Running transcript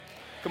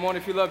Come on,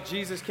 if you love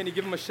Jesus, can you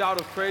give him a shout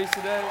of praise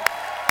today?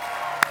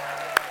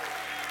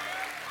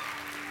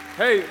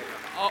 Hey,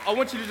 I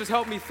want you to just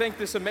help me thank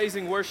this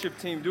amazing worship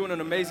team doing an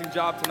amazing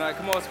job tonight.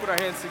 Come on, let's put our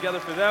hands together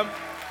for them.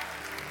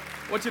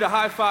 I want you to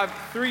high five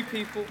 3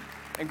 people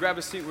and grab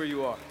a seat where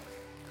you are.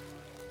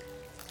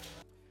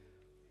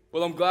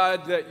 Well, I'm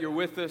glad that you're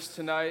with us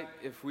tonight.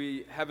 If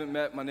we haven't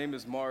met, my name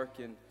is Mark,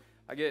 and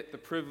I get the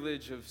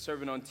privilege of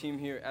serving on team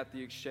here at the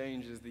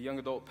Exchange as the young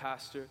adult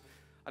pastor.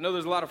 I know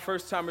there's a lot of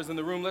first-timers in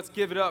the room. Let's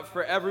give it up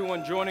for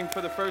everyone joining for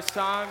the first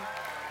time.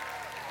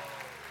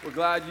 We're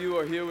glad you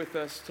are here with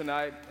us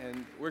tonight,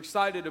 and we're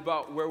excited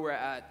about where we're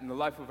at in the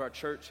life of our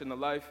church and the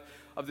life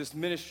of this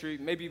ministry.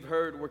 Maybe you've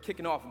heard we're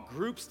kicking off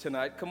groups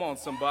tonight. Come on,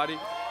 somebody.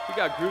 We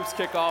got groups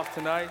kick off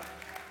tonight.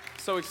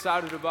 So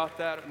excited about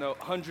that. I know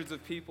hundreds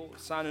of people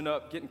signing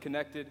up, getting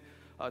connected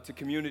to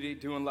community,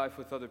 doing life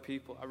with other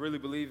people. I really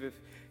believe if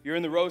you're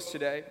in the rows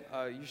today,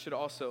 you should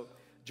also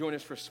join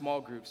us for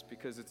small groups,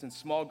 because it's in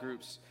small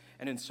groups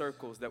and in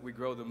circles that we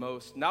grow the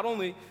most. Not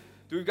only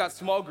do we've got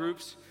small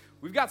groups,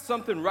 we've got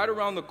something right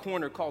around the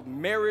corner called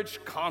Marriage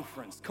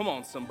Conference. Come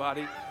on,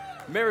 somebody.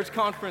 Marriage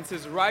Conference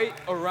is right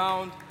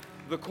around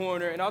the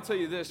corner. And I'll tell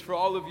you this, for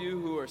all of you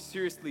who are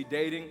seriously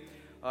dating,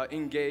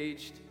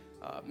 engaged,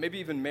 maybe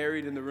even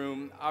married in the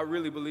room, I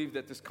really believe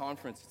that this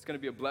conference is going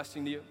to be a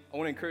blessing to you. I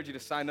want to encourage you to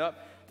sign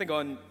up. I think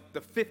on the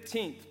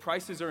 15th,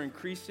 prices are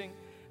increasing.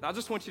 And I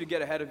just want you to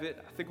get ahead of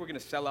it. I think we're going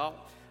to sell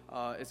out.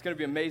 It's going to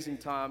be an amazing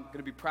time. Going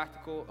to be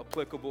practical,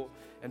 applicable,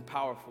 and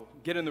powerful.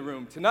 Get in the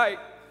room. Tonight,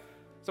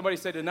 somebody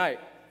say tonight.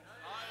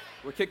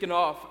 We're kicking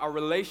off our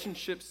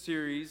relationship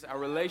series, our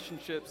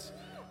relationships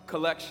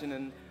collection,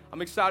 and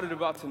I'm excited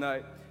about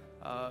tonight.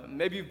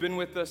 Maybe you've been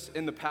with us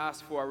in the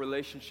past for our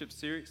relationship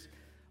series.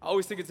 I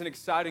always think it's an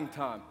exciting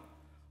time.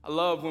 I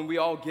love when we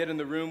all get in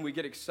the room, we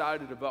get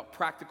excited about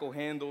practical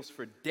handles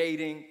for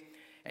dating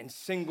and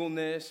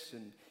singleness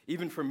and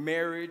even for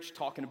marriage,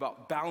 talking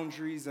about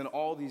boundaries and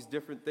all these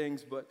different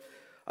things. But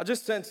I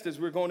just sensed as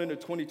we're going into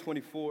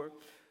 2024,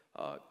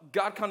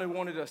 God kind of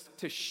wanted us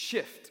to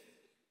shift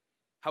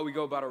how we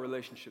go about our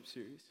relationship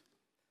series.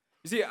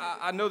 You see,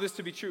 I know this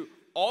to be true.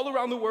 All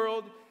around the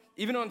world,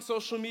 even on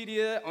social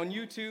media, on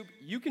YouTube,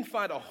 you can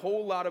find a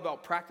whole lot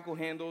about practical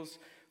handles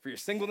for your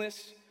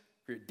singleness,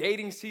 for your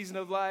dating season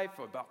of life,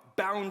 or about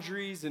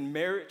boundaries in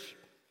marriage.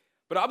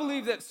 But I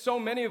believe that so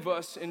many of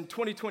us in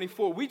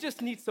 2024, we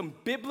just need some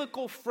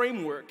biblical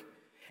framework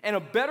and a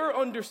better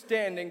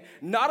understanding,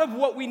 not of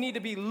what we need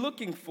to be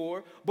looking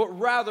for, but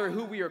rather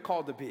who we are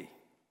called to be.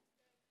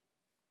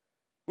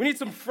 We need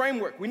some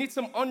framework. We need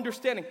some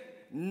understanding,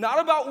 not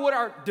about what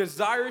our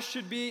desires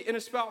should be in a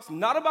spouse,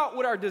 not about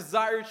what our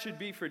desires should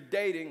be for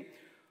dating,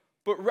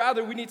 but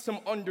rather we need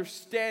some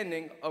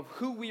understanding of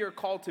who we are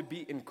called to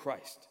be in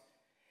Christ.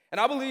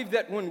 And I believe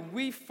that when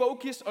we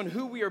focus on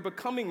who we are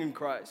becoming in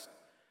Christ,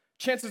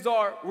 chances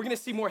are we're going to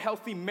see more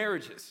healthy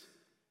marriages.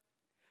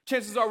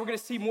 Chances are we're going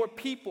to see more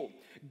people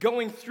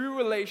going through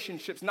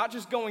relationships, not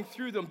just going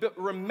through them, but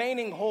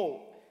remaining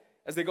whole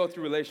as they go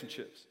through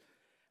relationships.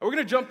 And we're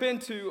going to jump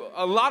into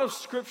a lot of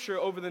scripture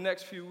over the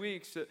next few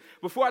weeks.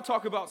 Before I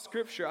talk about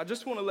scripture, I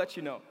just want to let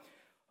you know,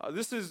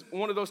 this is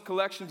one of those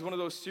collections, one of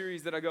those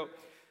series that I go,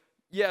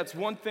 yeah, it's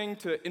one thing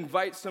to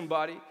invite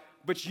somebody,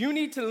 but you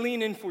need to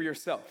lean in for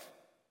yourself.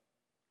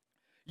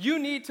 You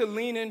need to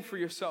lean in for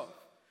yourself.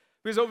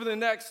 Because over the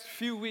next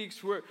few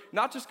weeks, we're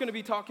not just going to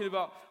be talking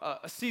about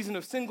a season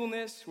of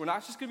singleness. We're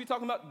not just going to be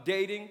talking about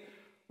dating.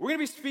 We're going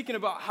to be speaking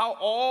about how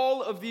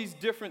all of these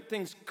different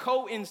things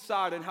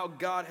coincide and how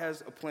God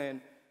has a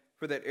plan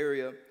for that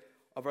area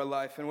of our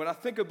life. And when I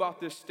think about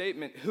this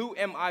statement, who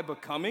am I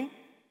becoming?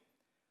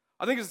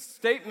 I think it's a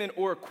statement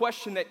or a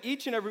question that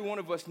each and every one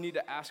of us need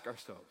to ask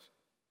ourselves.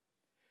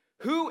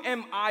 Who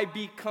am I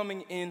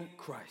becoming in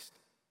Christ?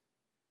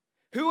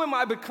 Who am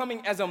I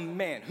becoming as a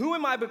man? Who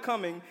am I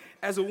becoming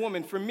as a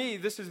woman? For me,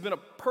 this has been a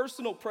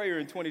personal prayer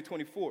in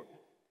 2024.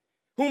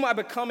 Who am I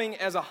becoming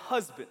as a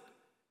husband?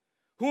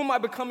 Who am I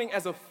becoming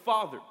as a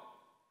father?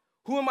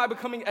 Who am I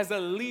becoming as a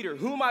leader?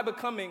 Who am I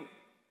becoming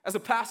as a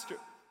pastor?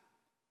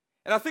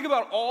 And I think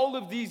about all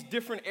of these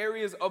different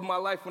areas of my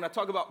life when I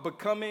talk about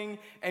becoming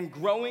and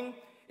growing.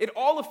 It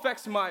all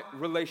affects my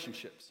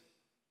relationships.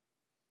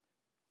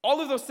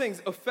 All of those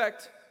things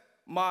affect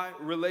my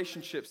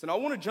relationships. And I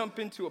want to jump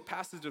into a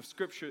passage of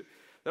scripture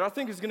that I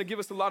think is going to give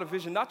us a lot of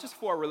vision, not just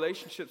for our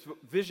relationships, but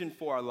vision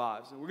for our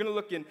lives. And we're going to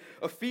look in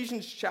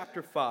Ephesians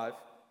chapter 5,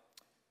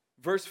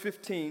 verse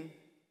 15.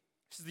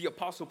 This is the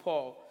Apostle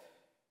Paul.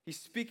 He's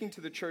speaking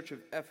to the church of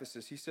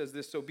Ephesus. He says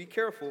this, so be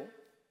careful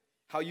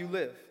how you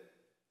live.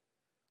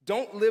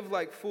 Don't live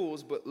like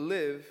fools, but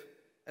live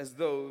as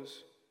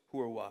those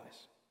who are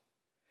wise.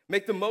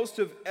 Make the most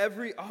of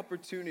every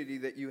opportunity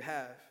that you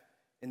have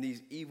in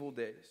these evil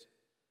days.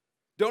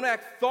 Don't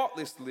act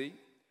thoughtlessly,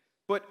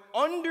 but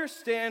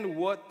understand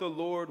what the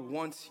Lord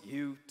wants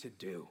you to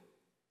do.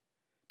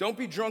 Don't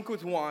be drunk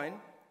with wine,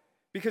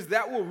 because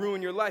that will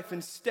ruin your life.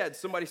 Instead,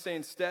 somebody say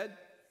instead.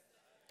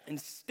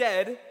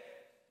 Instead,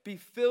 be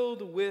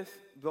filled with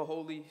the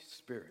Holy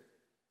Spirit,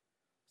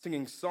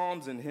 singing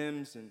psalms and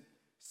hymns and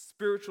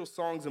spiritual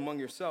songs among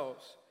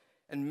yourselves,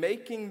 and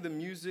making the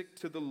music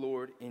to the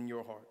Lord in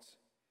your hearts.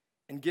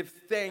 And give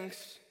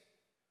thanks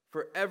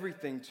for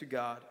everything to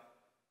God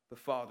the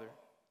Father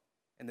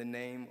in the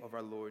name of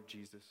our Lord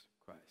Jesus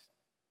Christ.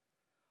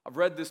 I've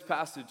read this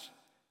passage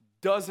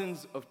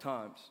dozens of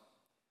times,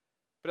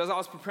 but as I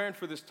was preparing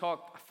for this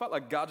talk, I felt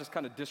like God just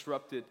kind of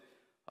disrupted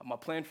my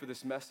plan for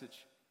this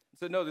message and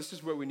said, no, this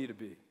is where we need to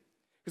be.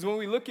 Because when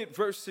we look at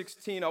verse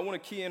 16, I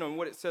want to key in on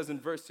what it says in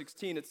verse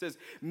 16. It says,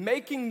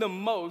 making the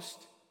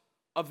most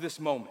of this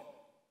moment.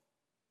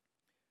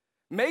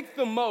 Make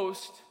the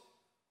most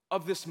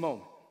of this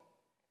moment.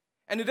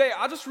 And today,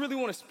 I just really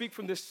want to speak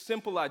from this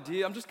simple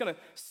idea. I'm just going to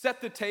set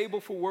the table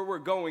for where we're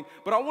going,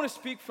 but I want to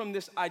speak from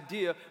this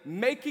idea,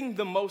 making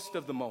the most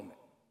of the moment.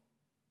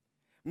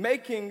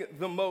 Making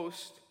the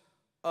most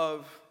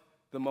of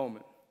the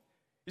moment.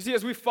 You see,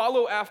 as we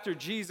follow after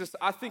Jesus,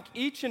 I think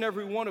each and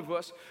every one of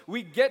us,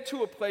 we get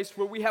to a place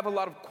where we have a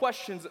lot of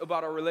questions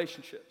about our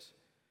relationships.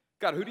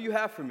 God, who do you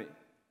have for me?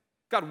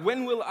 God,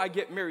 when will I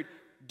get married?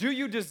 Do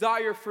you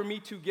desire for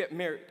me to get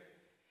married?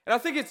 And I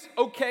think it's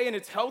okay and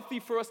it's healthy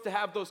for us to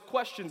have those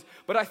questions,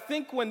 but I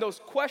think when those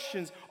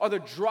questions are the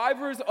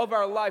drivers of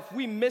our life,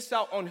 we miss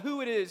out on who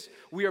it is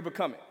we are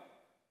becoming.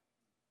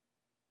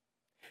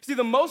 See,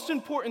 the most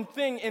important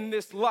thing in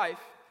this life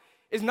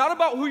is not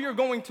about who you're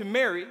going to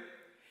marry.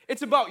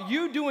 It's about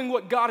you doing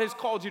what God has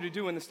called you to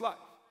do in this life.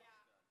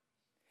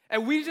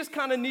 And we just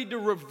kind of need to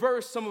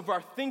reverse some of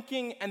our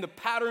thinking and the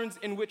patterns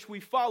in which we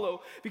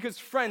follow. Because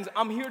friends,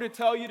 I'm here to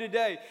tell you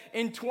today,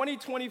 in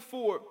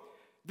 2024,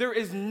 there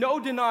is no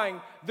denying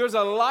there's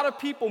a lot of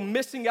people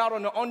missing out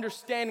on the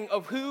understanding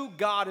of who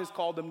God has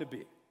called them to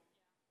be.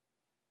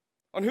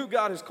 On who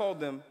God has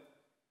called them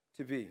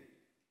to be.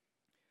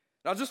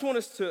 And I just want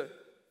us to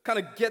kind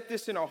of get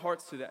this in our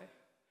hearts today.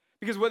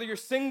 Because whether you're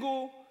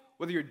single,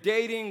 whether you're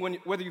dating,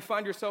 whether you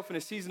find yourself in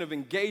a season of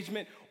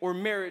engagement or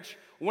marriage,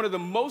 one of the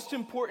most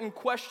important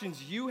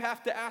questions you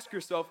have to ask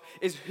yourself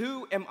is,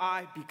 who am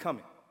I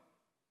becoming?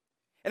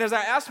 And as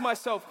I ask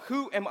myself,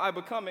 who am I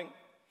becoming?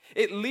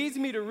 It leads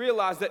me to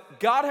realize that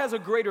God has a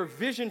greater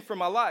vision for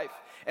my life,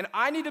 and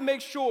I need to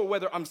make sure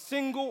whether I'm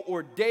single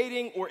or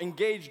dating or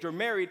engaged or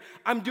married,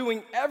 I'm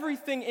doing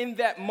everything in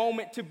that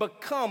moment to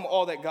become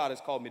all that God has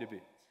called me to be.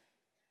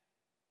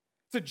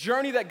 It's a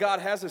journey that God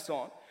has us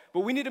on,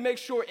 but we need to make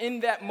sure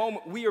in that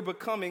moment we are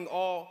becoming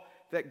all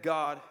that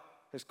God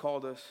has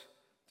called us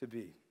to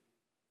be.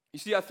 You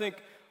see, I think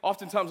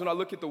oftentimes when I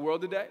look at the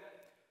world today,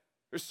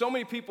 there's so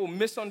many people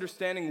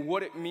misunderstanding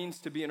what it means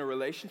to be in a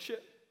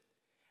relationship.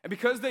 And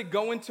because they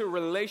go into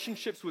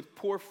relationships with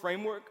poor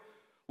framework,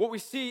 what we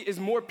see is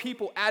more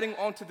people adding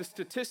onto the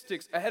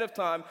statistics ahead of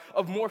time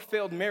of more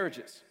failed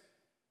marriages.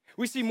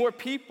 We see more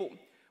people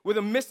with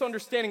a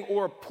misunderstanding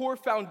or a poor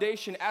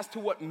foundation as to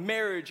what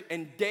marriage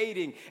and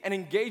dating and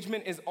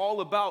engagement is all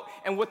about,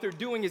 and what they're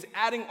doing is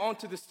adding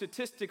onto the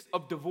statistics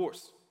of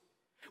divorce.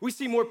 We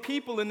see more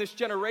people in this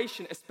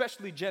generation,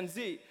 especially Gen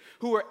Z,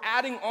 who are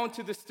adding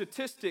onto the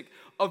statistic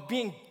of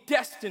being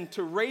destined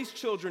to raise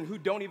children who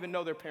don't even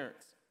know their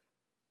parents.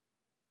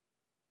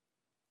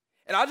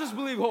 And I just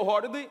believe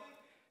wholeheartedly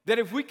that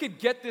if we could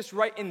get this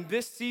right in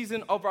this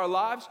season of our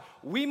lives,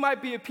 we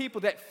might be a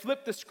people that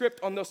flip the script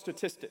on those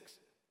statistics.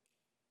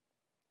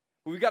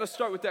 But we got to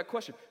start with that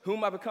question. Who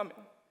am I becoming?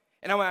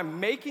 And am I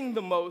making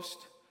the most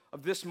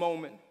of this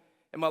moment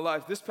in my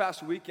life? This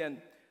past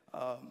weekend,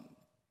 I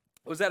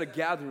was at a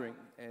gathering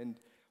and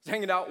I was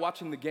hanging out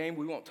watching the game.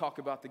 We won't talk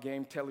about the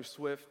game. Taylor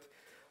Swift,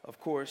 of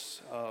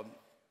course,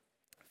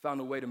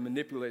 found a way to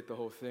manipulate the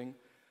whole thing.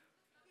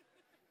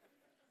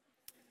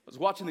 I was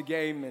watching the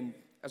game, and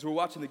as we're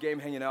watching the game,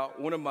 hanging out,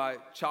 one of my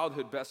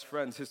childhood best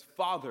friends, his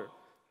father,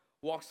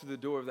 walks to the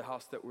door of the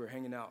house that we're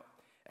hanging out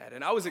at.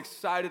 And I was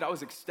excited, I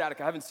was ecstatic.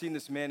 I haven't seen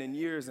this man in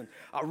years, and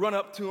I run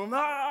up to him,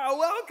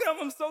 welcome,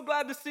 I'm so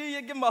glad to see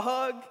you, give him a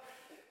hug.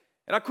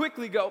 And I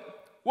quickly go,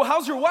 well,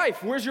 how's your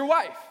wife? Where's your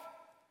wife?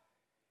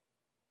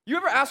 You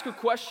ever ask a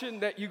question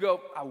that you go,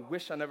 I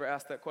wish I never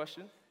asked that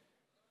question?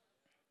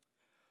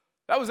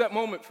 That was that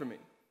moment for me.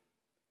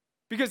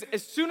 Because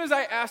as soon as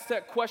I asked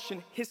that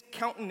question, his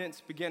countenance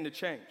began to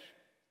change.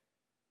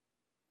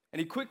 And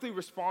he quickly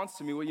responds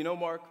to me, well, you know,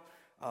 Mark,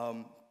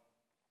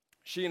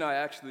 she and I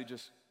actually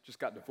just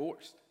got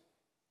divorced.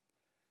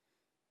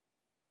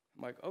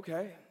 I'm like,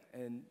 okay.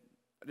 And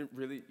I didn't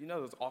really,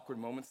 those awkward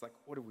moments, like,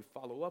 what do we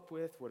follow up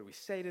with? What do we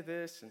say to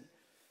this? And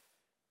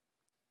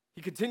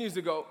he continues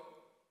to go,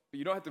 but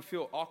you don't have to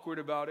feel awkward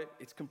about it.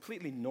 It's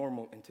completely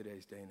normal in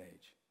today's day and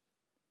age.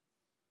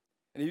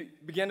 And he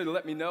began to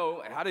let me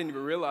know, and I didn't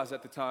even realize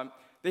at the time,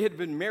 they had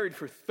been married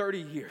for 30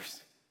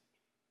 years.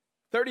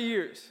 30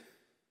 years.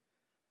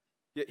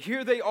 Yet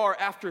here they are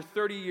after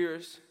 30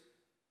 years,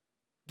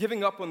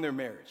 giving up on their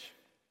marriage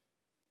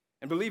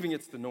and believing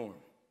it's the norm.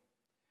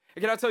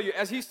 And can I tell you,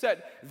 as he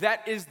said,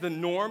 that is the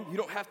norm. You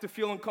don't have to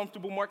feel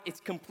uncomfortable, Mark. It's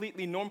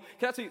completely normal.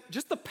 Can I tell you,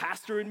 just the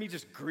pastor in me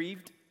just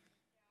grieved.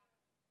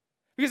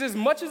 Because as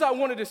much as I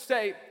wanted to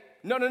say,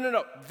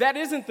 no, that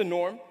isn't the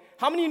norm,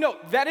 how many know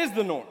that is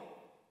the norm?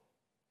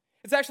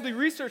 It's actually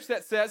research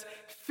that says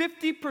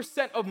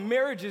 50% of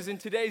marriages in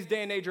today's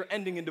day and age are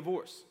ending in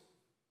divorce.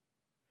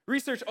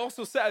 Research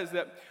also says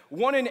that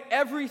 1 in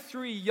every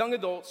 3 young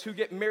adults who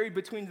get married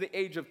between the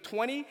age of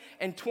 20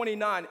 and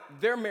 29,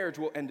 their marriage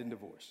will end in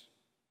divorce.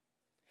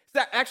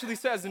 That actually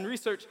says in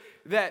research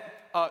that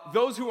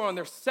those who are on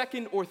their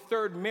second or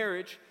third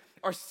marriage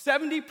are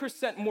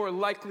 70% more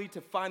likely to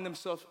find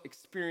themselves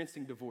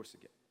experiencing divorce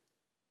again.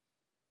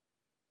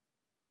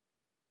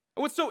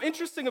 And what's so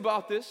interesting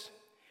about this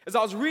is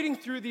I was reading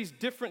through these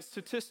different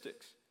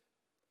statistics.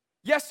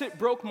 Yes, it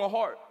broke my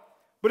heart,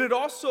 but it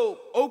also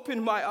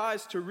opened my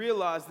eyes to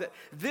realize that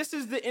this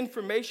is the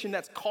information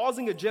that's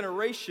causing a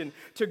generation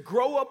to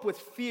grow up with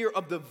fear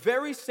of the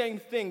very same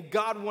thing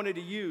God wanted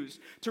to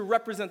use to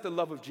represent the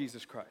love of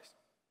Jesus Christ.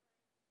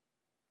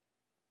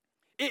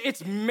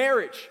 It's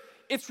marriage,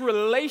 it's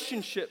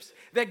relationships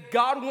that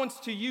God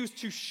wants to use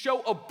to show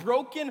a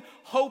broken,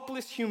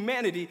 hopeless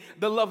humanity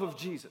the love of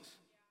Jesus.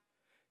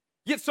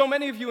 Yet so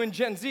many of you in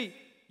Gen Z,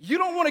 you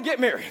don't want to get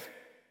married.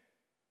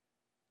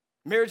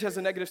 Marriage has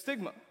a negative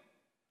stigma.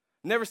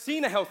 Never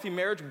seen a healthy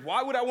marriage.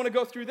 Why would I want to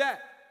go through that?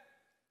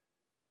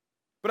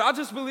 But I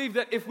just believe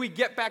that if we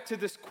get back to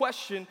this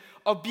question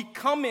of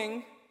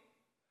becoming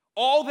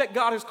all that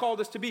God has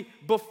called us to be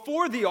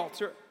before the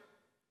altar,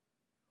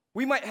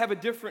 we might have a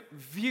different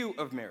view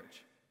of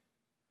marriage.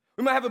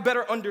 We might have a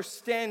better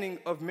understanding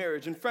of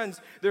marriage. And friends,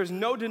 there's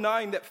no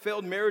denying that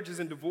failed marriages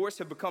and divorce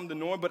have become the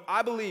norm, but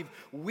I believe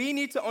we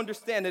need to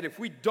understand that if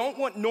we don't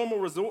want normal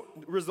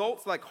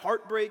results like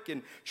heartbreak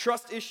and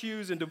trust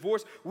issues and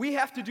divorce, we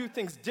have to do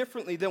things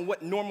differently than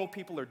what normal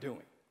people are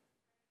doing.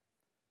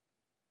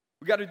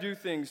 We got to do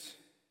things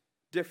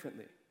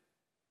differently.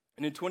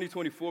 And in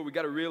 2024, we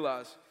got to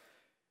realize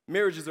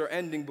marriages are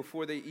ending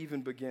before they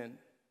even begin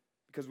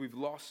because we've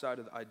lost sight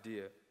of the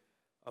idea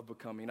of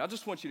becoming. And I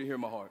just want you to hear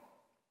my heart.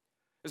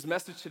 This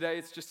message today,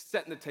 it's just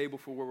setting the table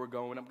for where we're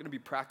going. I'm going to be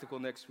practical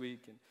next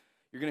week, and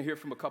you're going to hear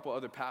from a couple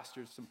other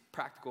pastors, some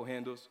practical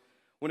handles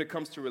when it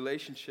comes to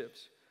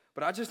relationships.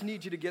 But I just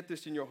need you to get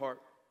this in your heart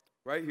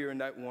right here in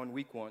night 1,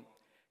 week 1.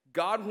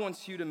 God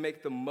wants you to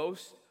make the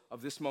most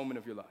of this moment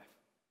of your life.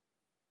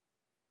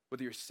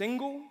 Whether you're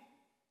single,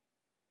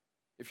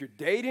 if you're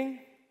dating,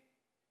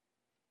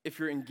 if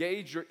you're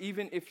engaged, or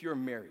even if you're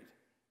married.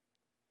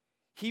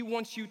 He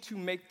wants you to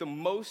make the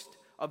most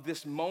of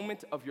this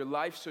moment of your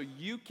life so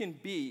you can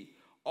be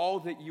all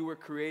that you were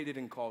created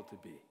and called to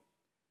be.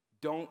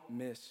 Don't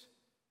miss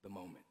the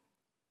moment.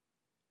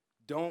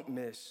 Don't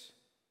miss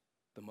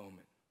the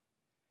moment.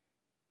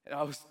 And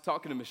I was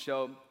talking to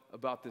Michelle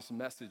about this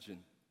message and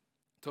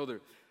told her, I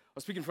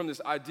was speaking from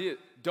this idea,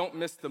 don't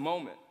miss the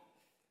moment.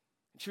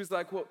 And she was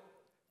like, well,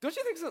 don't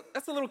you think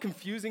that's a little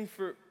confusing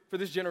for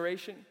this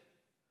generation?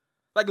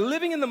 Like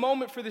living in the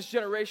moment for this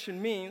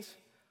generation means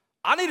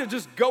I need to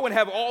just go and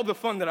have all the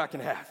fun that I can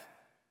have.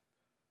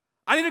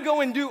 I need to go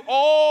and do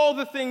all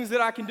the things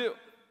that I can do.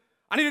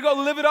 I need to go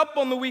live it up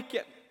on the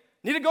weekend.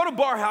 I need to go to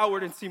Bar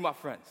Howard and see my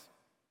friends.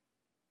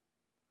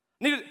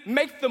 I need to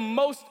make the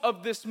most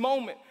of this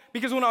moment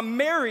because when I'm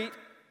married,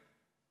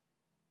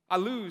 I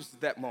lose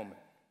that moment.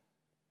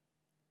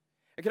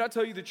 And can I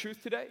tell you the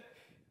truth today?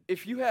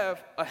 If you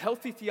have a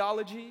healthy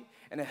theology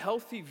and a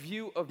healthy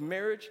view of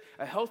marriage,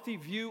 a healthy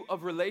view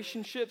of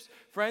relationships,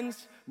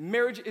 friends,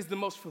 marriage is the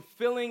most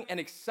fulfilling and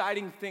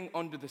exciting thing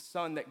under the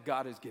sun that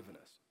God has given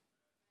us.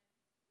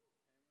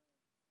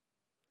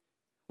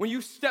 When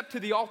you step to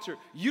the altar,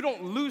 you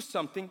don't lose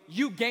something,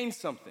 you gain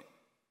something.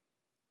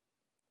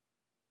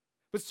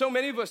 But so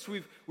many of us,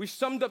 we've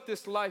summed up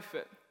this life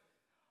at,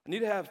 I need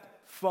to have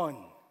fun.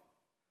 I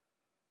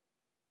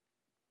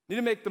need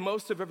to make the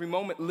most of every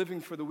moment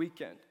living for the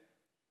weekend.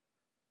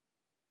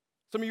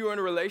 Some of you are in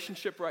a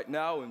relationship right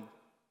now and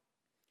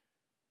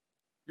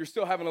you're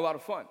still having a lot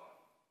of fun,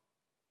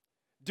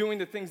 doing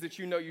the things that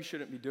you know you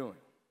shouldn't be doing.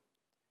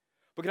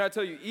 But can I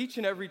tell you, each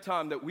and every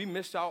time that we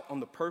miss out on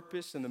the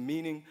purpose and the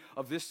meaning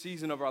of this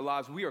season of our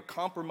lives, we are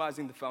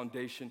compromising the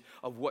foundation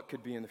of what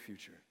could be in the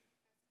future.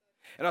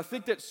 And I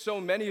think that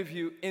so many of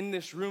you in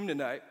this room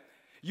tonight,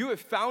 you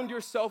have found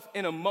yourself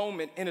in a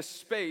moment, in a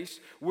space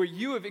where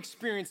you have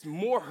experienced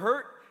more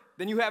hurt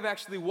than you have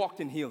actually walked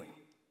in healing.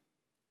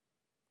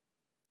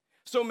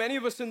 So many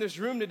of us in this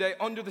room today,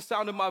 under the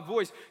sound of my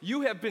voice,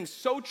 you have been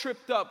so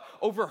tripped up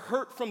over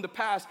hurt from the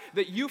past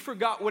that you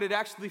forgot what it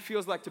actually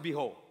feels like to be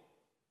whole.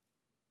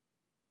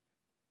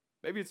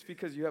 Maybe it's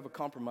because you have a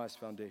compromised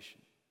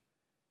foundation.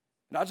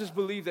 And I just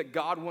believe that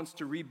God wants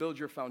to rebuild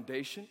your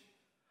foundation.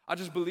 I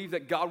just believe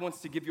that God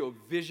wants to give you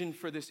a vision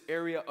for this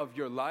area of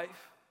your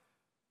life.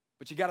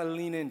 But you got to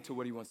lean into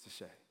what he wants to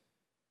say.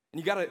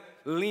 And you got to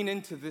lean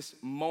into this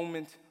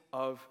moment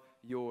of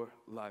your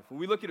life. When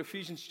we look at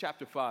Ephesians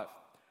chapter 5,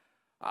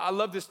 I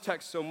love this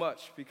text so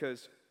much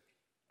because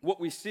what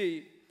we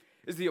see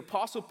is the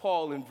Apostle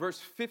Paul in verse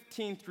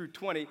 15 through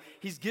 20,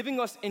 he's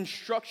giving us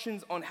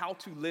instructions on how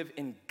to live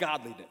in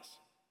godliness.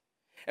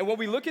 And when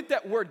we look at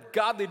that word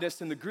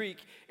godliness in the Greek,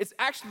 it's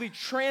actually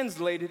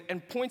translated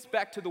and points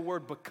back to the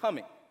word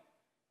becoming.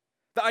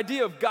 The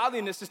idea of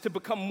godliness is to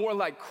become more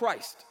like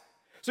Christ,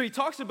 So he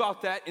talks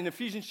about that in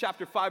Ephesians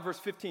chapter 5, verse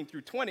 15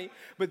 through 20.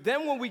 But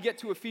then when we get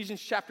to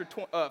Ephesians chapter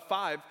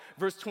 5,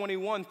 verse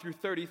 21 through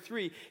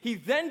 33, he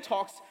then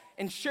talks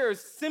and shares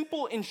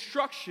simple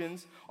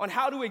instructions on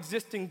how to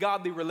exist in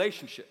godly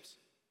relationships.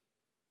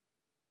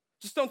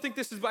 Just don't think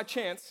this is by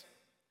chance.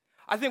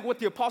 I think what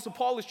the Apostle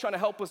Paul is trying to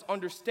help us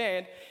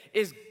understand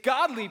is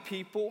godly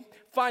people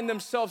find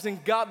themselves in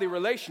godly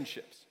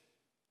relationships.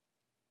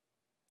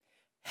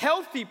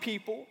 Healthy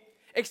people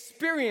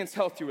experience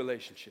healthy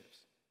relationships.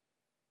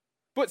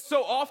 But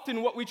so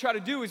often what we try to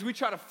do is we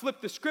try to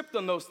flip the script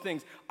on those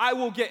things. I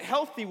will get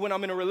healthy when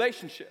I'm in a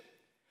relationship.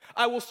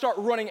 I will start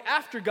running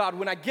after God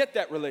when I get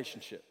that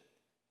relationship.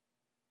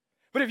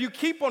 But if you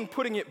keep on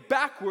putting it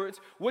backwards,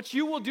 what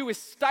you will do is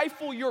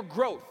stifle your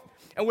growth.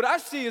 And what I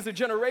see is a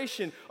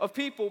generation of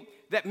people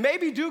that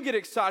maybe do get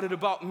excited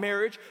about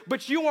marriage,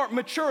 but you aren't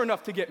mature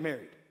enough to get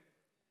married.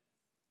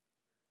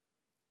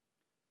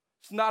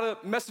 It's not a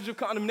message of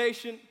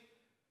condemnation.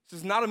 This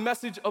is not a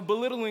message of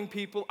belittling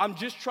people. I'm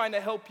just trying to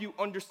help you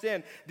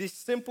understand this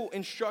simple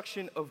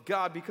instruction of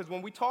God, because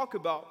when we talk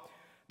about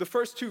the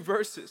first two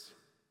verses,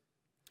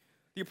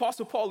 the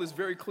Apostle Paul is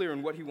very clear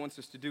in what he wants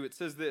us to do. It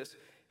says this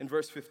in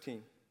verse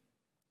 15.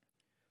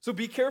 So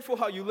be careful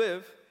how you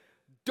live.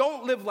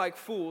 Don't live like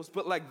fools,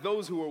 but like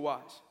those who are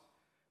wise.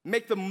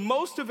 Make the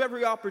most of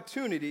every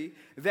opportunity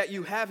that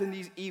you have in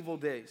these evil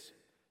days.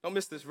 Don't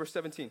miss this, verse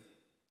 17.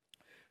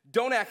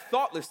 Don't act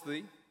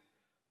thoughtlessly,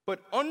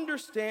 but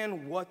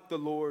understand what the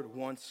Lord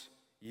wants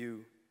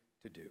you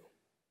to do.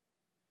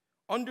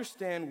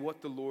 Understand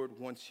what the Lord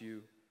wants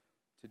you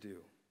to do.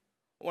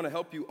 I want to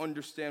help you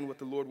understand what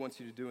the Lord wants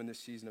you to do in this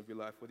season of your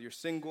life. Whether you're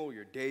single,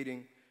 you're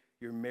dating,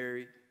 you're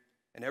married,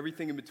 and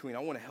everything in between, I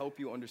want to help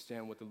you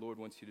understand what the Lord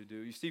wants you to do.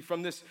 You see,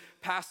 from this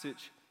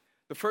passage,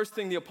 the first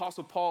thing the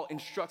Apostle Paul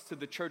instructs to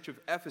the church of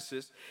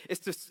Ephesus is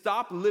to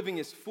stop living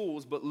as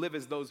fools, but live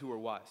as those who are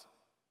wise.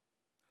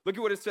 Look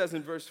at what it says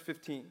in verse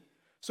 15.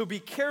 So be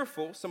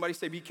careful, somebody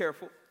say be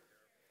careful.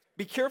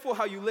 Be careful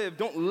how you live.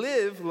 Don't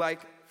live like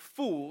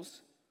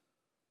fools,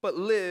 but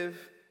live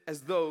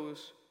as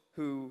those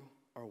who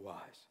are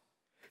wise.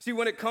 See,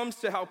 when it comes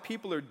to how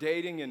people are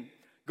dating and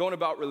going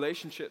about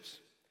relationships,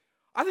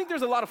 I think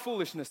there's a lot of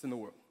foolishness in the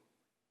world.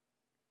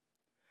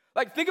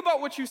 Like, think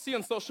about what you see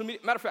on social media.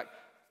 Matter of fact,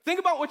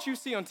 think about what you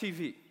see on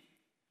TV.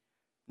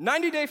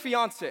 90 Day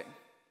Fiancé.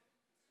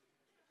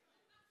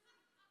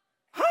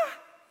 Huh?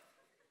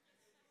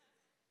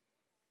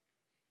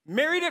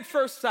 Married at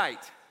First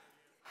Sight.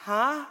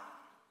 Huh? How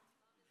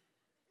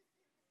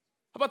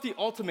about The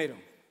Ultimatum?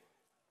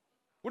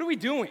 What are we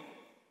doing?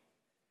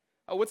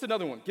 Oh, what's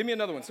another one? Give me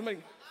another one. Somebody.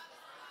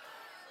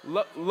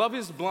 Love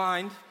is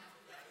Blind.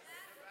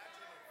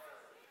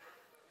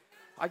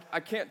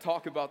 I can't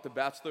talk about The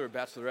Bachelor or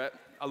Bachelorette.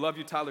 I love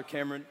you, Tyler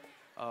Cameron,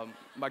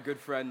 my good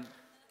friend.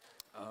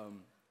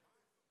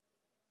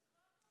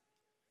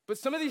 But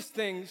some of these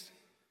things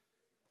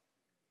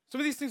are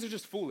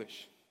just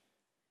foolish.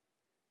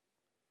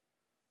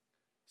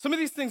 Some of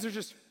these things are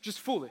just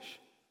foolish.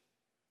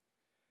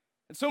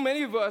 And so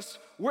many of us,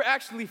 we're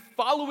actually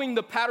following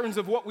the patterns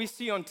of what we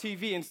see on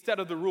TV instead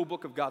of the rule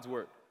book of God's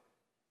word.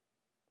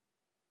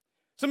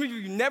 Some of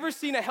you have never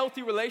seen a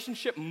healthy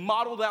relationship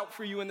modeled out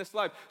for you in this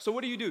life. So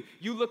what do?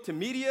 You look to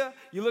media,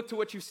 you look to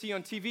what you see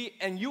on TV,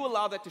 and you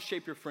allow that to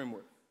shape your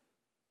framework.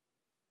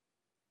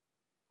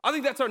 I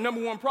think that's our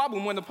number one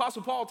problem. When the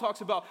Apostle Paul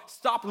talks about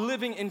stop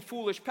living in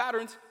foolish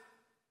patterns,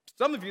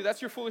 some of you,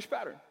 that's your foolish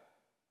pattern.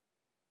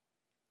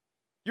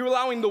 You're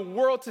allowing the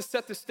world to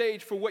set the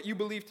stage for what you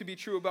believe to be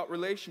true about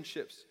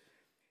relationships.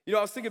 You know,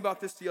 I was thinking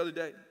about this the other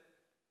day.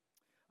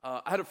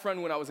 I had a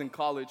friend when I was in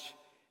college,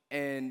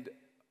 and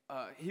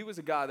he was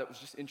a guy that was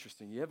just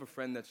interesting. You have a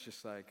friend that's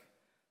just like,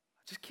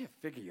 I just can't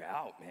figure you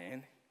out,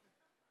 man.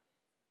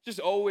 Just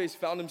always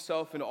found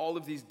himself in all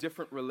of these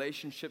different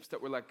relationships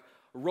that were like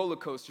roller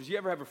coasters. You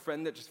ever have a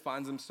friend that just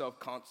finds himself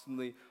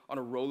constantly on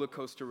a roller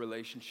coaster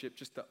relationship,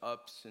 just the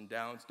ups and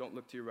downs, don't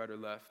look to your right or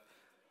left?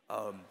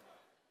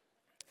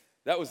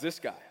 That was this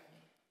guy.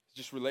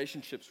 Just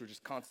relationships were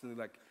just constantly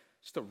like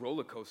just a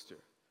roller coaster.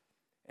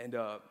 And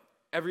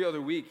every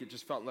other week, it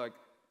just felt like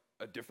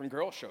a different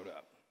girl showed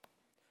up.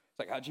 It's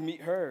like, how'd you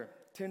meet her?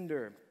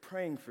 Tinder,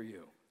 praying for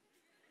you.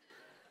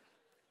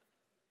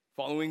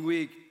 Following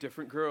week,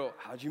 different girl.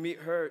 How'd you meet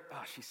her?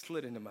 Oh, she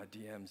slid into my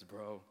DMs,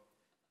 bro.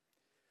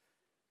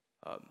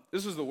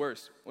 This was the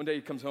worst. One day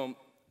he comes home,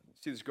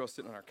 see this girl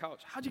sitting on our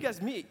couch. How'd you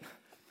guys meet?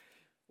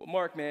 Well,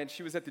 Mark, man,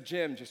 she was at the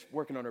gym just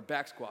working on her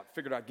back squat.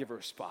 Figured I'd give her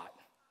a spot.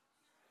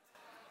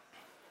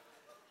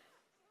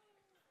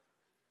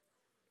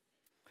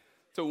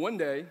 So one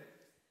day,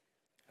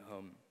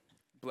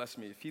 bless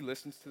me, if he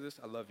listens to this,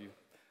 I love you.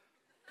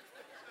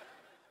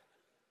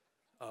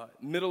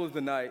 Middle of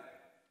the night,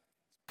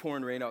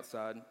 pouring rain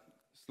outside,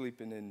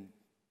 sleeping, and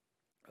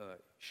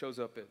shows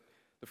up at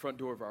the front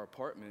door of our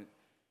apartment,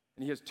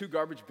 and he has 2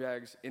 garbage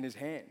bags in his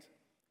hands,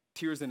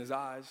 tears in his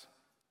eyes.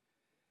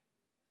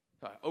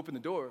 So I open the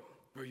door.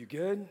 Bro, you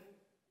good?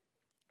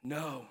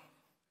 No.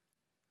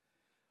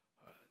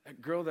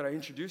 That girl that I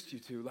introduced you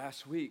to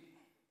last week,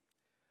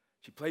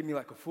 She played me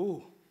like a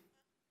fool.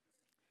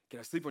 Can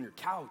I sleep on your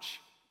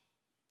couch?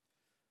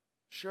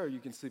 Sure, you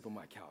can sleep on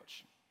my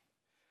couch.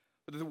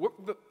 But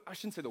I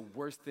shouldn't say the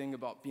worst thing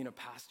about being a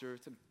pastor.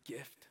 It's a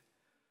gift.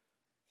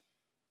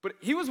 But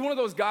he was one of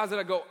those guys that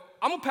I go,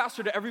 I'm a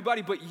pastor to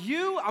everybody, but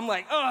you, I'm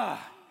like,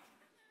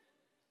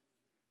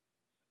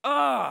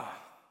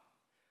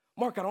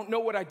 Mark, I don't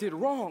know what I did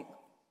wrong.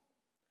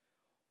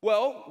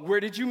 Well, where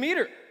did you meet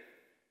her?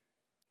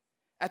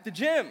 At the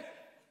gym.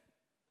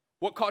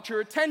 What caught your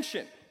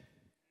attention?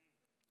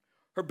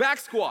 Her back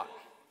squat.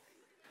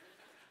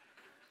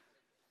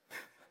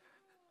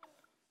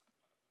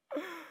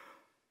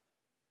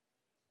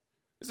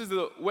 This is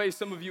the way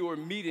some of you are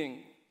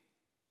meeting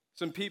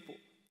some people.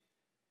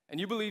 And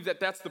you believe that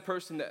that's the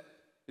person that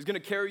is going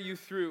to carry you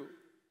through.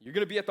 You're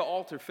going to be at the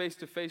altar face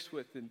to face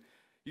with, and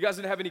you guys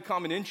didn't have any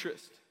common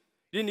interest.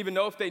 You didn't even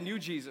know if they knew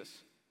Jesus.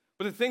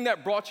 But the thing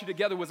that brought you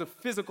together was a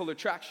physical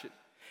attraction.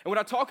 And when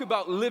I talk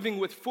about living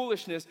with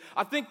foolishness,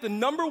 I think the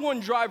number one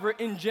driver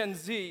in Gen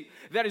Z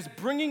that is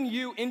bringing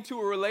you into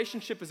a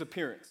relationship is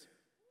appearance.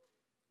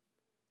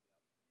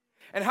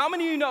 And how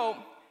many of you know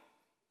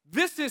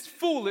this is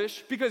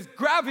foolish because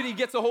gravity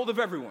gets a hold of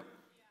everyone?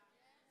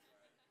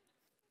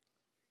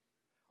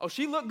 Oh,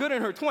 she looked good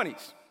in her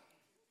 20s.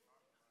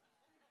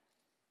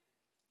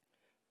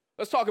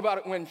 Let's talk about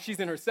it when she's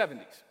in her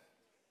 70s.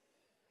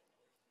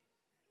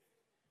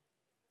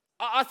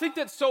 I think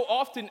that so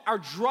often our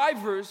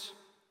drivers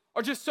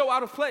are just so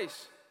out of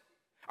place.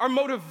 Our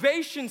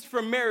motivations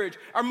for marriage,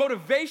 our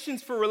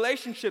motivations for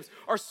relationships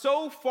are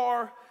so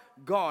far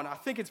gone. I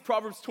think it's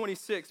Proverbs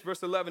 26,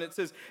 verse 11. It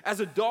says, as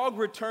a dog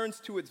returns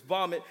to its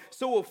vomit,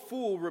 so a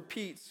fool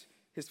repeats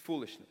his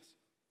foolishness.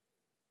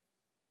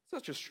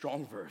 Such a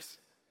strong verse.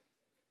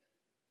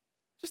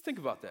 Just think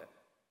about that.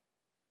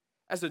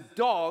 As a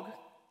dog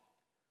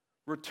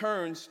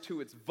returns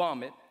to its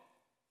vomit,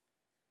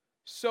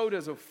 so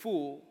does a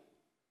fool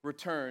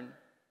return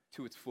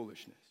to its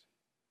foolishness.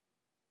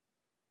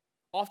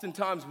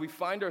 Oftentimes, we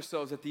find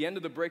ourselves at the end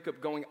of the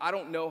breakup going, I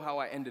don't know how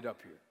I ended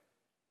up here.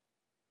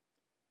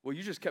 Well,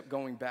 you just kept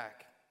going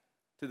back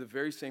to the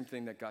very same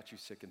thing that got you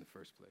sick in the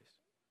first place.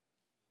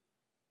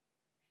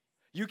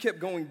 You kept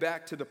going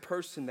back to the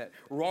person that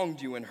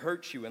wronged you and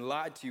hurt you and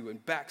lied to you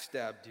and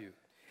backstabbed you.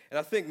 And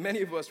I think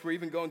many of us were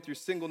even going through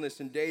singleness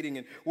and dating,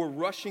 and we're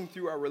rushing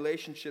through our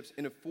relationships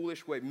in a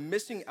foolish way,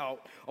 missing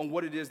out on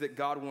what it is that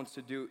God wants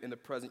to do in the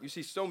present. You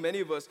see, so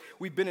many of us,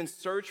 we've been in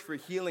search for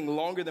healing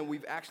longer than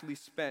we've actually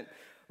spent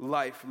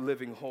life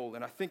living whole.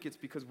 And I think it's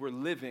because we're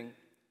living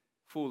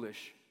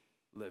foolish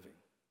living.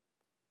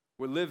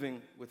 We're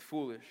living with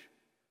foolish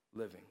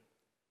living.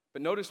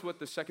 But notice what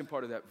the second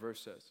part of that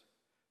verse says.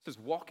 It says,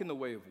 walk in the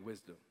way of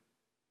wisdom.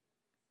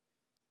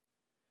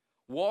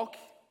 Walk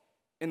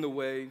in the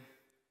way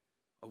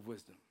of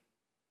wisdom.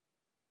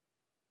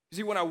 You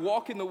see, when I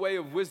walk in the way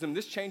of wisdom,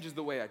 this changes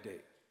the way I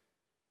date.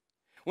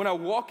 When I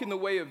walk in the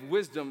way of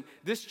wisdom,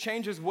 this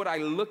changes what I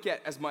look at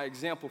as my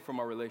example for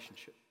my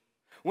relationship.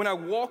 When I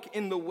walk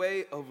in the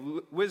way of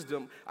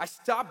wisdom, I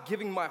stop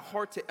giving my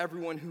heart to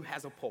everyone who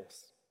has a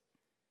pulse.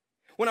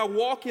 When I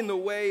walk in the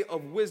way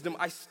of wisdom,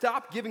 I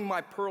stop giving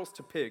my pearls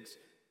to pigs.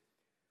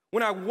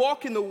 When I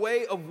walk in the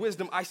way of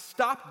wisdom, I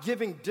stop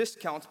giving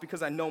discounts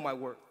because I know my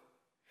worth.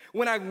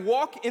 When I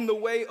walk in the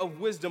way of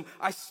wisdom,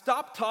 I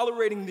stop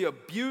tolerating the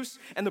abuse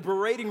and the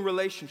berating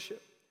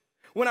relationship.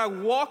 When I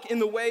walk in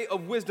the way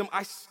of wisdom,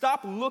 I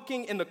stop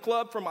looking in the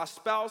club for my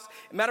spouse.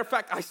 Matter of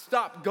fact, I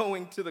stop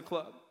going to the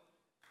club.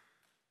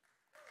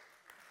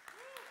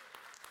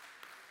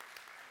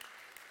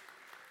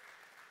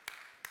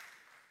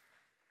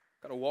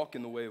 Got to walk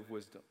in the way of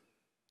wisdom.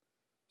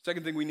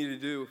 Second thing we need to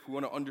do if we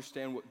want to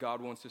understand what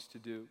God wants us to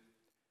do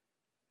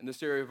in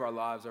this area of our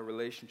lives, our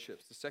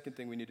relationships, the second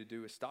thing we need to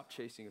do is stop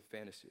chasing a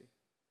fantasy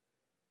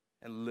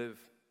and live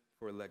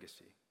for a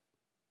legacy.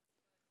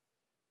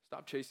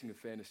 Stop chasing a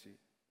fantasy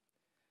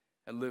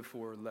and live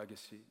for a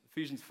legacy.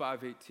 Ephesians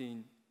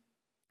 5:18.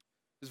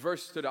 This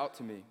verse stood out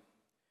to me.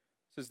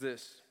 It says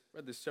this, I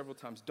read this several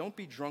times. Don't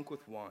be drunk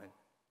with wine,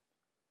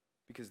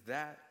 because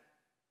that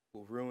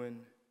will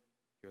ruin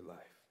your life.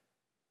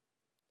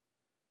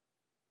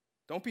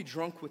 Don't be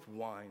drunk with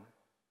wine,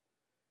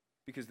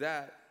 because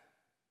that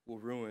will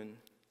ruin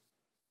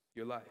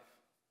your life.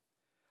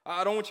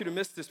 I don't want you to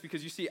miss this,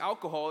 because you see,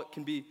 alcohol, it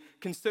can be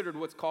considered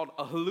what's called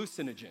a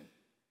hallucinogen.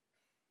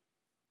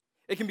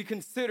 It can be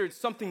considered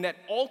something that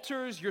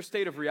alters your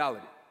state of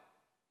reality.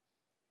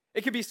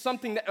 It can be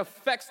something that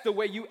affects the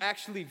way you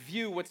actually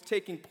view what's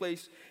taking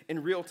place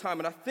in real time.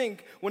 And I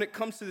think when it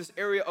comes to this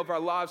area of our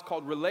lives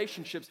called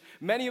relationships,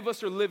 many of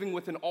us are living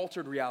with an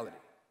altered reality.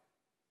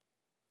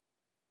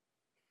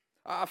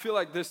 I feel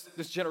like this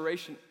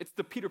generation, it's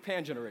the Peter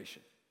Pan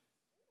generation.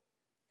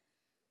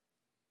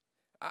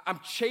 I'm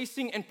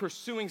chasing and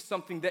pursuing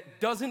something that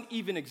doesn't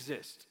even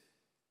exist.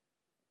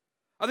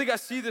 I think I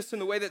see this in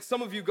the way that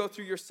some of you go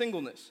through your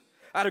singleness.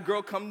 I had a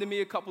girl come to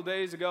me a couple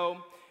days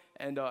ago,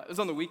 and it was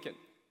on the weekend.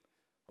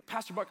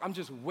 Pastor Mark, I'm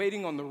just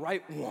waiting on the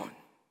right one.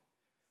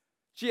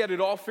 She had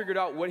it all figured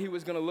out what he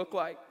was going to look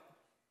like.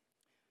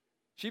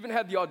 She even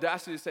had the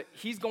audacity to say,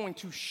 he's going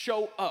to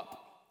show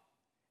up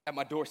at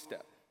my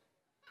doorstep.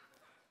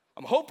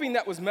 I'm hoping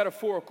that was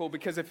metaphorical,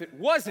 because if it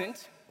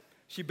wasn't,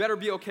 she better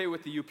be okay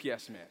with the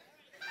UPS man.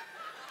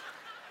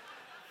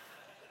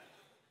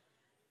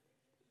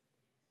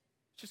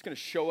 Just gonna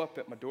show up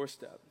at my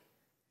doorstep.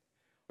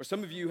 Or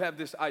some of you have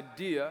this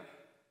idea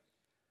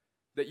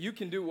that you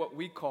can do what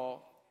we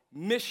call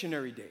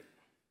missionary dating.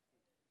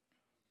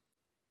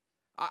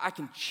 I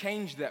can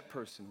change that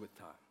person with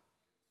time.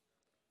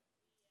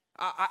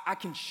 I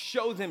can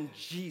show them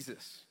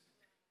Jesus.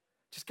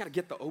 Just gotta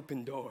get the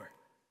open door.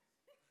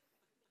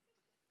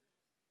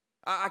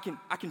 I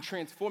can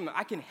transform them.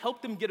 I can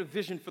help them get a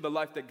vision for the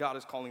life that God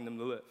is calling them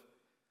to live.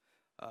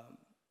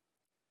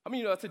 I mean,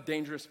 you know, that's a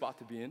dangerous spot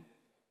to be in.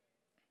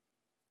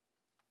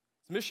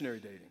 It's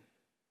missionary dating.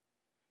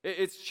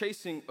 It's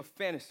chasing a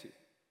fantasy.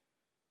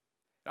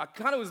 I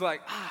kind of was like,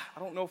 I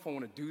don't know if I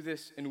want to do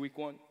this in week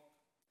one.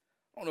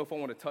 I don't know if I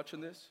want to touch on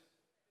this.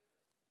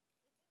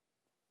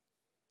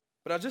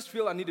 But I just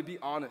feel I need to be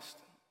honest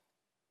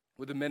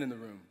with the men in the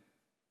room.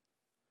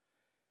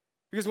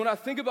 Because when I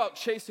think about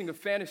chasing a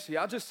fantasy,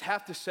 I just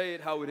have to say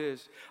it how it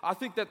is. I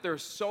think that there are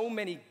so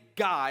many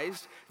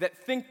guys that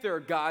think they're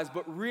guys,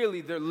 but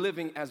really they're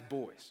living as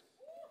boys.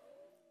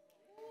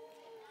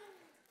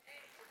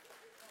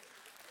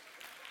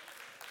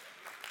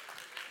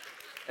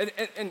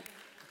 And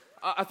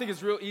I think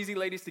it's real easy,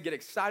 ladies, to get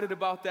excited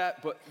about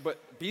that,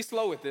 but be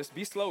slow with this,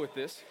 be slow with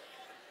this.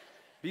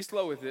 Be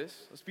slow with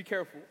this, let's be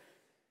careful.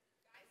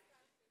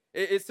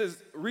 It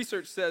says,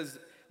 research says,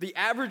 the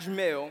average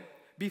male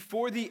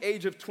before the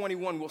age of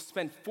 21 will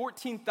spend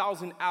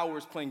 14,000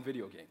 hours playing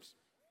video games.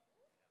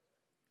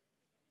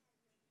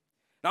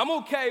 Now, I'm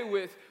okay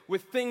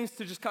with things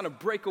to just kind of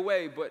break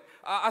away, but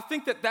I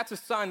think that that's a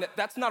sign that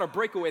that's not a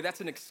breakaway, that's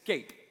an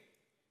escape.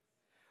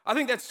 I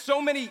think that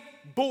so many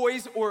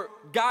boys or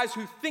guys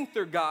who think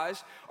they're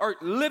guys are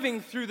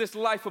living through this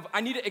life of,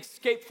 I need to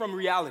escape from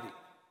reality.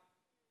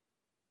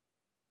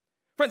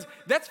 Friends,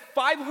 that's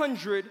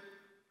 500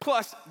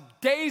 plus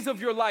days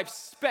of your life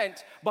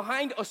spent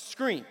behind a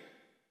screen.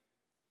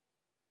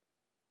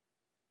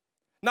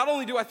 Not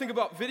only do I think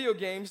about video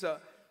games,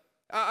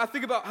 I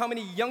think about how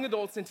many young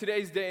adults in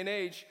today's day and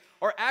age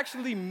are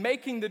actually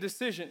making the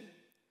decision.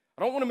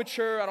 I don't want to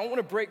mature. I don't want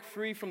to break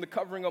free from the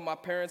covering of my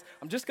parents.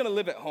 I'm just going to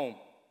live at home.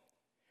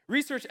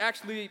 Research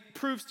actually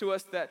proves to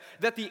us that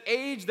the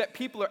age that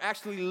people are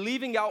actually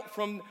leaving out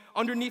from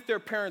underneath their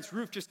parents'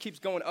 roof just keeps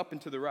going up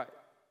and to the right.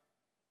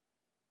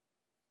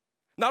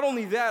 Not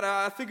only that,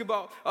 I think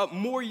about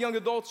more young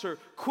adults are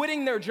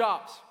quitting their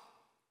jobs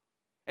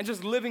and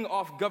just living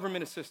off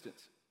government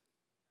assistance.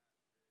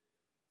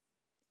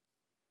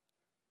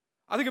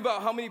 I think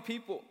about how many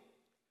people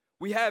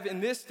we have in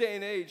this day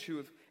and age who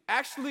have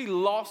actually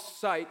lost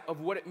sight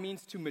of what it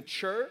means to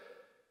mature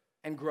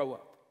and grow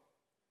up.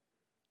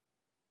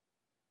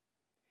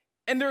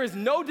 And there is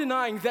no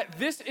denying that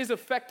this is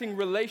affecting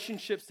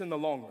relationships in the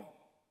long run.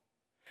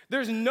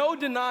 There's no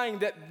denying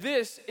that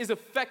this is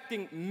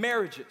affecting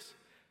marriages.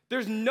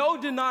 There's no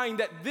denying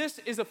that this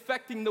is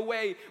affecting the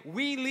way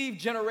we leave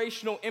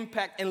generational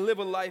impact and live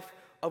a life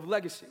of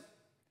legacy.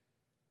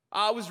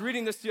 I was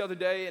reading this the other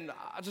day, and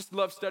I just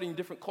love studying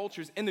different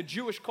cultures. In the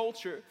Jewish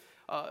culture,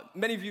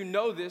 many of you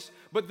know this,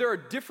 but there are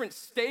different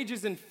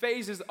stages and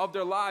phases of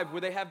their life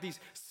where they have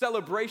these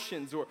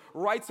celebrations or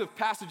rites of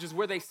passages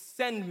where they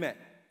send men.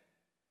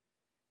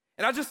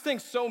 And I just think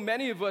so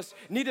many of us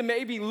need to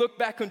maybe look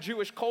back on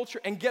Jewish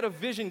culture and get a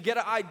vision, get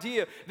an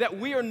idea that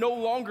we are no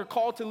longer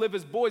called to live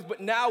as boys,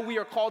 but now we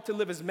are called to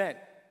live as men.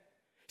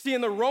 See,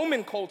 in the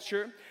Roman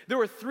culture, there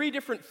were 3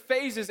 different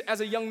phases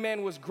as a young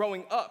man was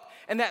growing up.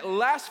 And that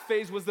last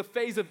phase was the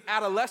phase of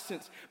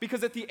adolescence,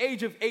 because at the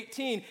age of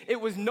 18, it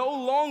was no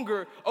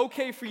longer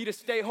okay for you to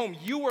stay home.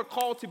 You were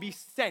called to be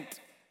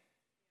sent.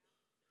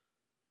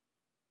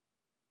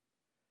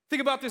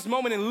 Think about this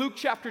moment in Luke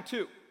chapter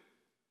 2.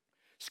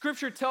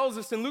 Scripture tells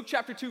us in Luke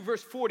chapter 2,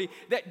 verse 40,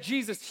 that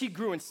Jesus, he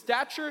grew in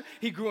stature,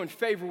 he grew in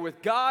favor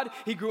with God,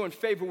 he grew in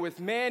favor with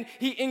man,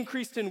 he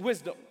increased in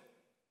wisdom.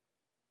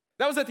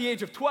 That was at the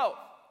age of 12.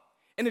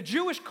 In the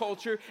Jewish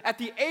culture, at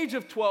the age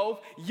of 12,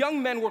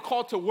 young men were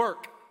called to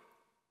work.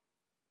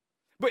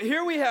 But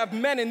here we have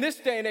men in this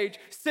day and age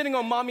sitting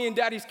on mommy and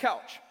daddy's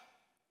couch.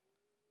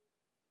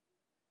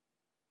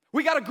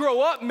 We got to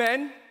grow up,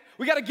 men.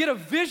 We got to get a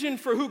vision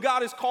for who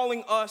God is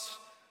calling us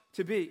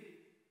to be.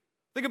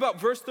 Think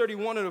about verse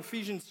 31 in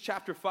Ephesians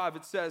chapter 5.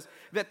 It says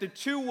that the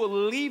two will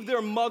leave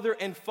their mother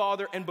and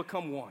father and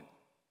become one.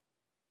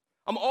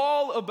 I'm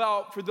all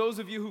about, for those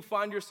of you who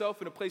find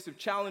yourself in a place of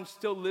challenge,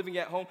 still living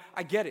at home,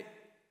 I get it.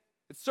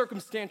 It's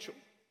circumstantial.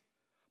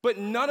 But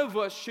none of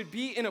us should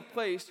be in a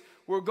place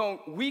where we're going,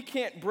 we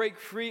can't break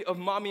free of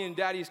mommy and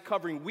daddy's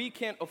covering. We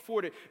can't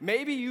afford it.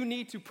 Maybe you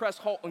need to press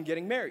halt on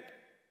getting married.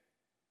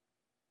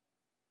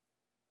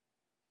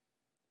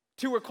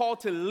 2 are called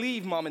to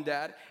leave mom and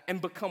dad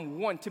and become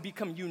one, to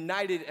become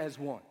united as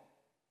one.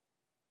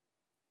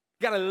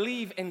 You gotta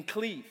leave and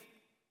cleave.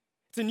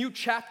 It's a new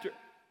chapter.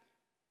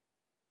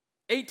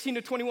 18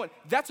 to 21,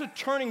 that's a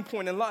turning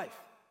point in life.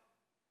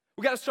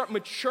 We got to start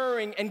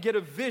maturing and get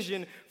a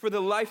vision for the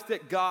life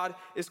that God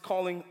is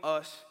calling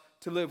us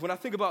to live. When I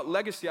think about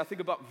legacy, I think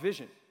about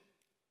vision.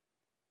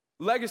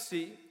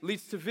 Legacy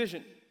leads to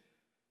vision.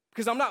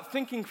 Because I'm not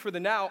thinking for the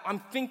now, I'm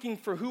thinking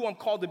for who I'm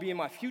called to be in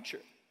my future.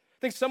 I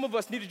think some of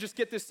us need to just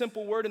get this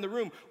simple word in the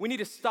room. We need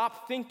to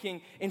stop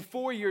thinking in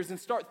 4 years and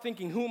start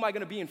thinking, who am I going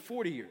to be in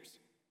 40 years?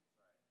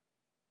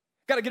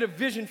 Got to get a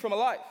vision from a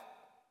life.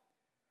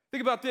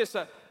 Think about this.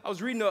 I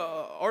was reading an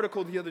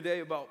article the other day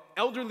about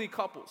elderly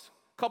couples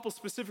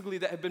specifically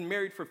that have been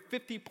married for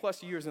 50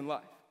 plus years in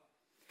life.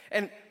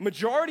 And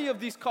majority of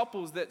these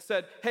couples that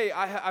said, hey,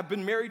 I've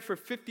been married for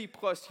 50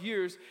 plus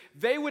years,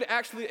 they would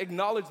actually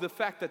acknowledge the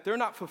fact that they're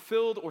not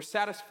fulfilled or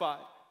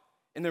satisfied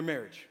in their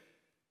marriage.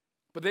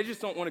 But they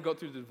just don't want to go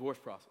through the divorce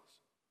process.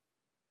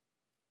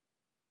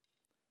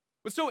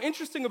 What's so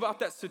interesting about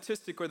that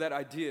statistic or that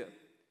idea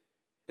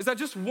is I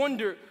just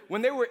wonder,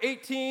 when they were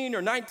 18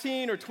 or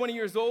 19 or 20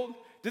 years old,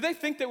 did they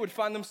think they would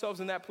find themselves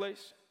in that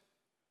place?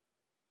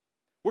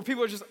 Where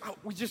people are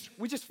just,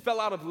 we just fell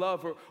out of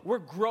love, or we're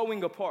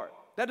growing apart.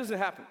 That doesn't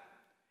happen.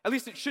 At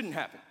least it shouldn't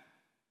happen.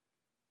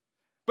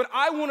 But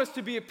I want us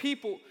to be a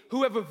people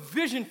who have a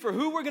vision for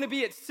who we're going to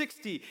be at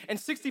 60 and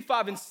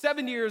 65 and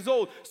 70 years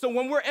old. So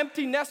when we're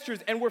empty nesters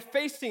and we're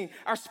facing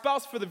our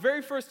spouse for the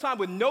very first time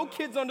with no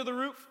kids under the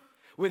roof,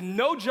 with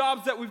no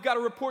jobs that we've got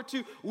to report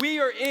to, we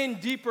are in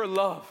deeper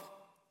love.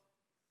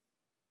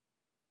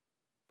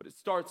 But it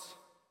starts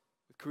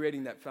with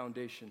creating that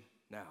foundation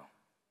now.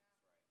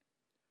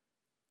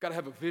 Got to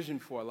have a vision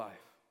for our life.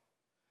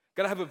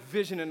 Got to have a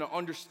vision and an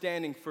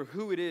understanding for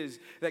who it is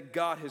that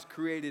God has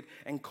created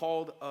and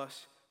called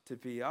us to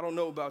be. I don't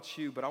know about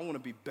you, but I want to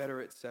be better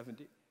at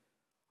 70.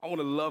 I want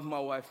to love my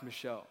wife,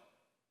 Michelle,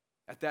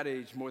 at that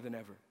age more than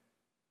ever.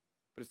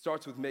 But it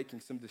starts with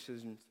making some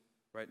decisions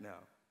right now.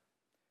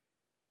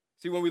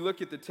 See, when we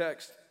look at the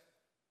text,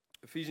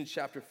 Ephesians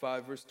chapter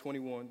 5, verse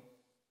 21,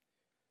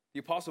 the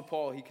Apostle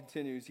Paul, he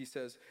continues, he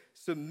says,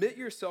 submit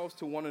yourselves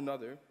to one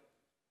another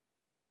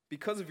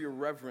because of your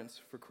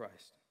reverence for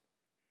Christ.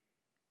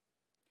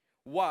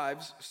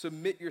 Wives,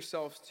 submit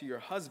yourselves to your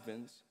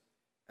husbands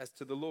as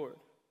to the Lord.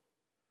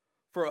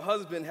 For a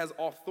husband has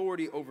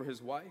authority over his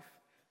wife,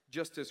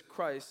 just as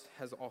Christ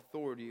has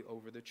authority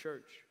over the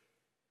church.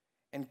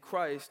 And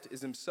Christ is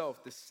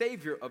himself the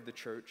Savior of the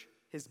church,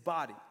 his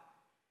body.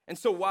 And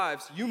so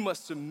wives, you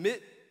must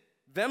submit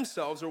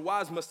themselves, or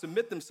wives must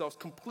submit themselves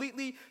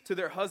completely to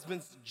their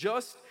husbands,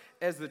 just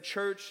as the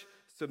church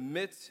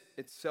submits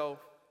itself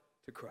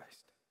to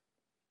Christ.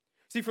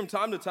 See, from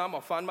time to time, I'll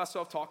find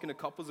myself talking to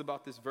couples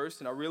about this verse,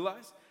 and I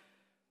realize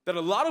that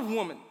a lot of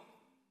women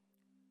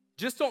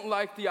just don't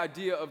like the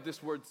idea of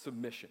this word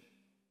submission.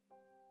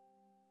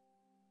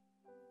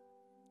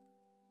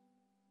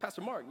 Pastor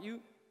Mark,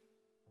 you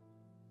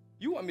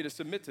want me to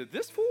submit to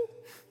this fool?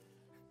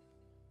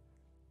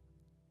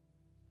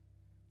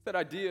 That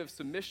idea of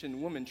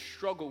submission women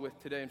struggle with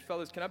today. And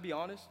fellas, can I be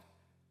honest?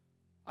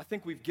 I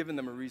think we've given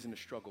them a reason to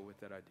struggle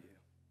with that idea.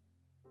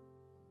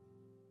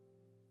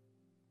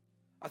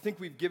 I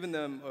think we've given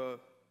them a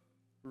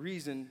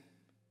reason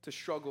to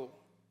struggle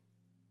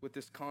with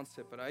this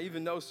concept. But I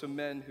even know some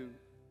men who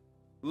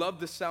love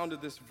the sound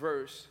of this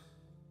verse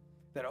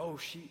that, oh,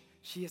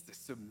 she has to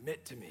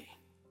submit to me.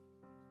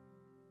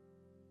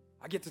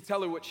 I get to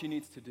tell her what she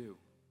needs to do.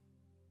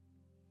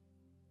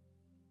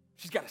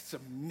 She's got to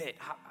submit.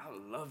 I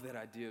love that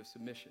idea of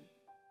submission.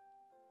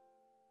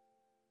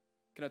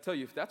 Can I tell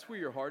you, if that's where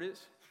your heart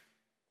is,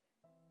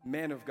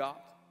 man of God,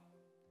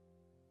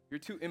 you're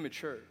too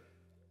immature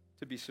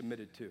to be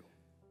submitted to.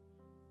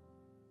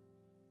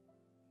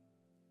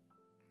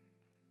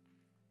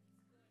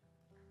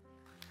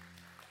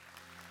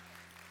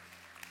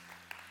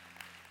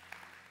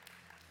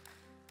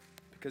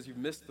 Because you've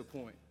missed the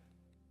point.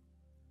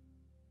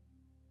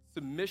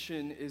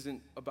 Submission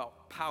isn't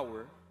about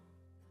power.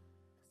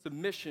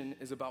 Submission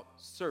is about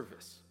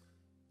service.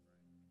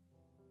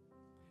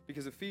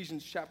 Because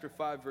Ephesians chapter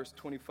 5, verse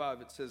 25,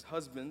 it says,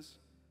 husbands,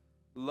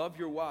 love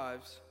your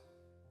wives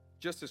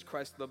just as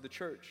Christ loved the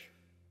church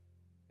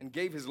and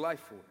gave his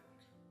life for it.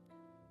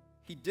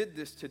 He did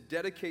this to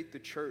dedicate the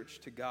church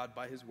to God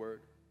by his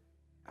word,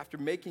 after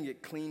making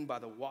it clean by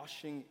the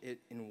washing it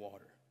in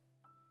water,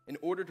 in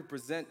order to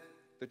present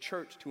the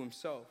church to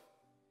himself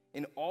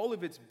in all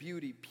of its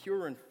beauty,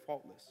 pure and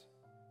faultless,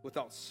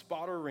 without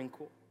spot or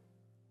wrinkle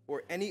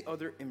or any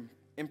other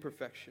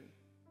imperfection.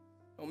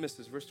 Don't miss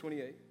this, verse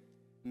 28.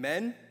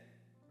 Men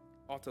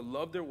ought to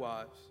love their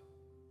wives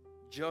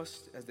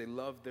just as they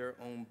love their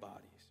own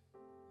bodies.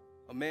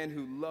 A man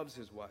who loves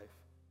his wife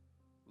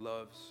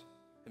loves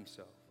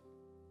himself.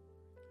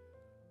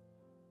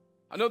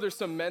 I know there's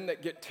some men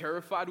that get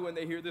terrified when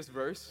they hear this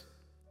verse.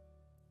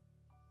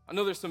 I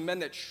know there's some men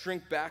that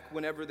shrink back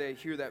whenever they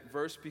hear that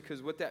verse,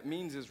 because what that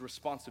means is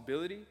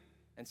responsibility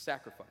and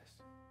sacrifice.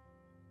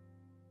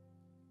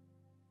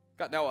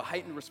 Got now a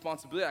heightened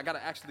responsibility. I got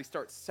to actually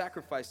start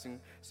sacrificing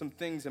some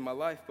things in my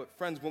life. But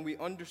friends, when we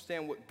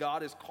understand what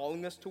God is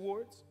calling us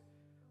towards,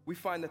 we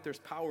find that there's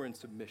power in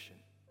submission,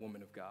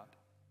 woman of God.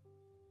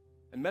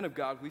 And men of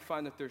God, we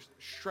find that there's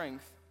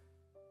strength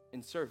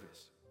in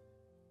service.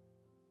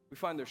 We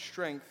find their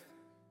strength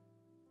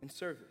in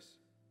service.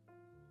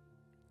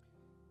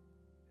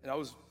 And I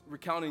was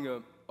recounting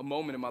a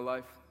moment in my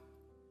life.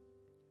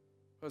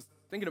 I was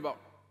thinking about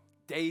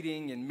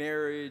dating and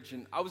marriage,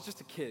 and I was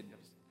just a kid. I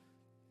was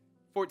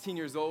 14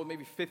 years old,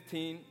 maybe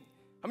 15.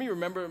 How many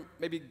remember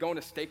maybe going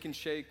to Steak and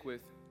Shake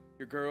with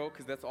your girl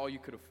because that's all you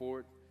could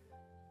afford? I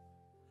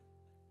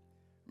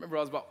remember I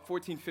was about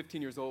 14,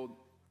 15 years old,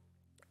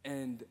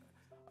 and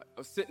I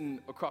was sitting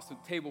across the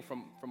table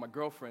from my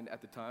girlfriend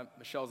at the time.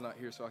 Michelle's not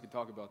here, so I can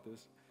talk about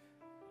this.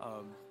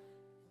 I'm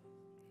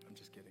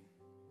just kidding.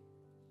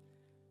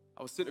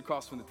 I was sitting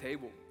across from the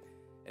table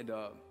and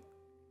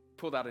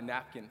pulled out a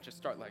napkin, just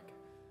start like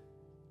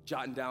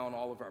jotting down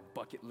all of our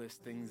bucket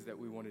list things that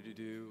we wanted to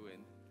do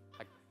and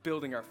like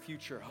building our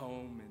future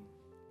home and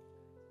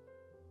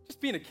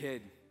just being a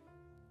kid,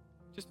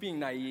 just being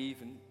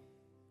naive and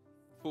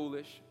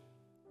foolish.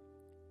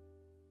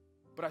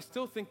 But I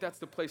still think that's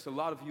the place a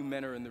lot of you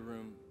men are in the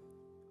room.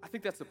 I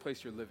think that's the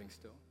place you're living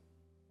still.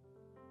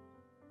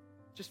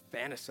 Just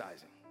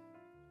fantasizing.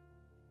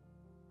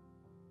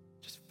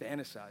 Just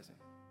fantasizing.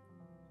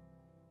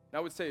 And I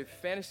would say if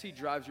fantasy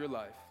drives your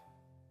life,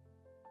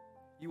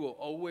 you will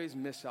always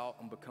miss out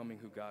on becoming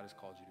who God has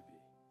called you to be.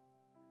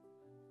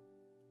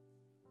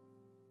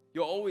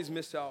 You'll always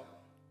miss out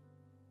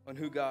on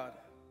who God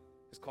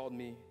has called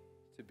me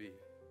to be.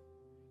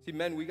 See,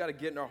 men, we got to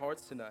get in our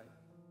hearts tonight.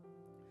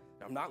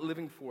 I'm not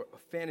living for a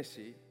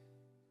fantasy.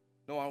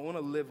 No, I want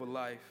to live a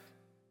life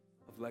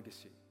of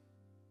legacy.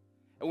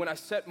 And when I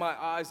set my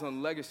eyes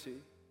on legacy,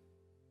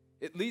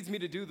 it leads me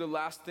to do the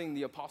last thing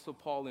the Apostle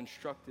Paul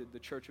instructed the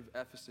church of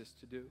Ephesus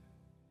to do.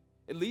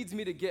 It leads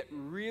me to get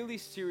really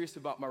serious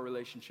about my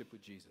relationship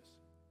with Jesus.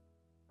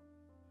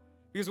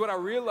 Because what I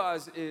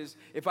realize is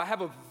if I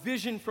have a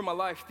vision for my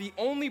life, the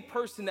only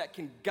person that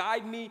can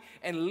guide me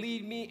and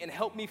lead me and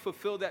help me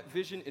fulfill that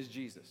vision is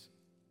Jesus.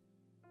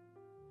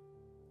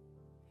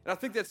 And I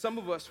think that some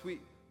of us, we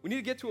need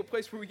to get to a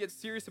place where we get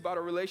serious about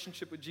our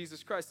relationship with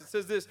Jesus Christ. It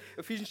says this,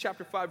 Ephesians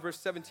chapter 5, verse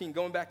 17,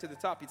 going back to the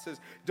top, it says,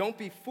 don't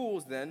be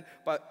fools then,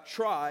 but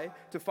try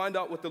to find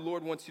out what the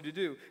Lord wants you to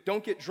do.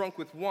 Don't get drunk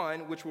with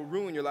wine, which will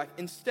ruin your life.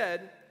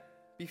 Instead,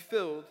 be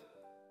filled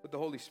with the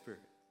Holy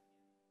Spirit.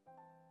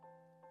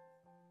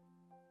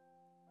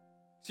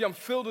 See, I'm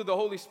filled with the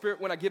Holy Spirit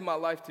when I give my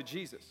life to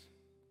Jesus.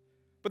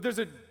 But there's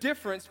a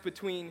difference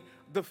between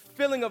the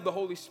filling of the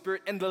Holy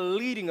Spirit and the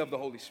leading of the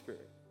Holy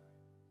Spirit.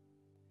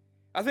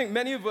 I think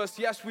many of us,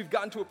 yes, we've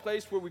gotten to a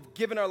place where we've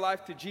given our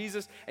life to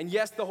Jesus, and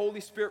yes, the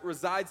Holy Spirit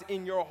resides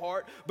in your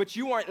heart, but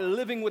you aren't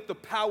living with the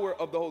power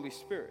of the Holy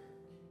Spirit.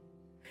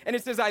 And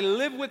it says, I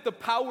live with the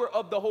power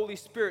of the Holy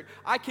Spirit.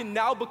 I can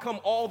now become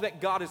all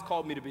that God has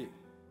called me to be. It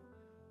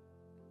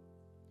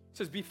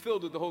says, be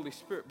filled with the Holy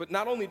Spirit. But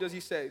not only does he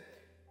say,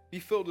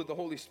 be filled with the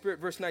Holy Spirit,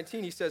 verse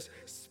 19, he says,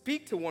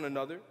 speak to one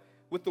another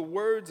with the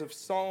words of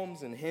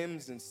psalms and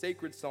hymns and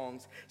sacred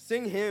songs.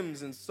 Sing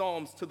hymns and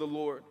psalms to the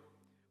Lord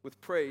with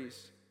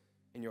praise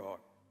in your heart.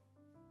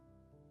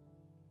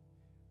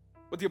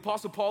 What the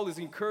Apostle Paul is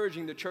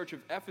encouraging the church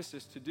of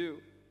Ephesus to do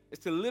is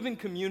to live in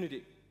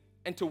community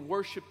and to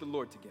worship the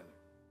Lord together.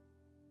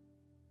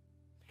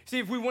 See,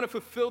 if we want to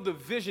fulfill the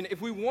vision,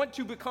 if we want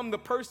to become the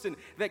person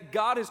that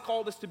God has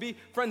called us to be,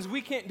 friends,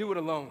 we can't do it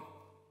alone.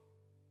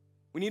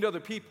 We need other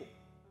people.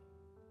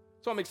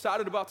 So I'm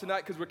excited about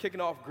tonight because we're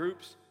kicking off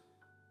groups.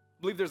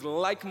 I believe there's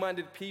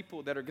like-minded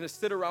people that are going to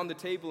sit around the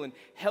table and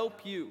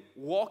help you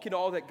walk in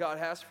all that God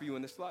has for you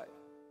in this life.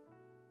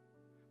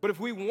 But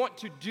if we want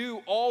to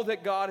do all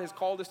that God has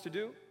called us to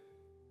do,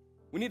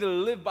 we need to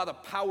live by the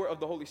power of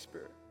the Holy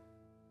Spirit.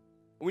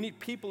 We need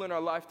people in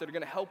our life that are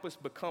going to help us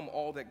become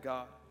all that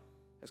God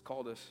has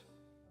called us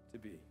to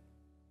be.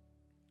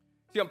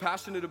 See, I'm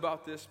passionate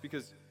about this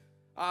because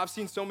I've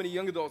seen so many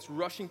young adults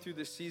rushing through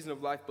this season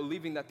of life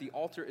believing that the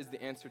altar is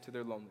the answer to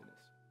their loneliness.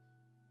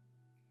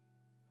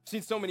 I've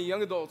seen so many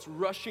young adults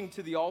rushing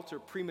to the altar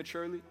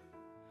prematurely.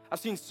 I've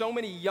seen so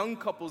many young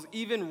couples,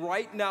 even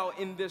right now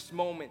in this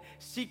moment,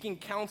 seeking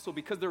counsel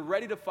because they're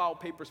ready to file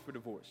papers for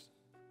divorce.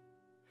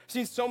 I've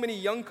seen so many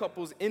young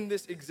couples in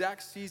this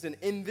exact season,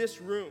 in this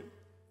room,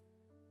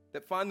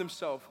 that find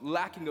themselves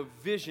lacking a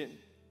vision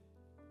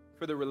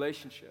for their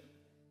relationship.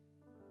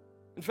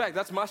 In fact,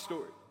 that's my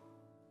story.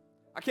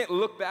 I can't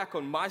look back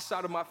on my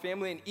side of my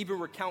family and even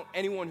recount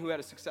anyone who had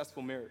a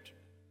successful marriage.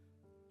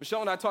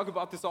 Michelle and I talk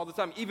about this all the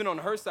time. Even on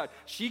her side,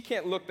 she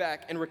can't look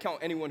back and recount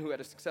anyone who had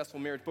a successful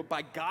marriage. But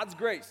by God's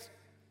grace,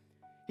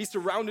 he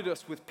surrounded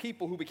us with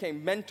people who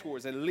became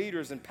mentors and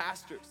leaders and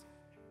pastors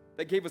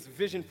that gave us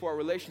vision for our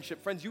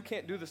relationship. Friends, you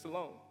can't do this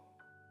alone.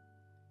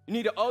 You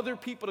need other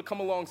people to come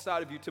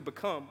alongside of you to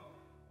become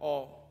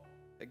all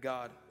that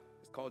God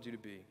has called you to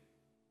be.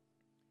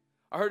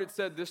 I heard it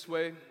said this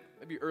way,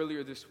 maybe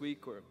earlier this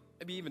week or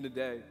maybe even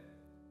today,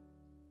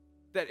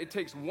 that it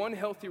takes one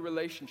healthy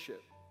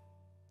relationship,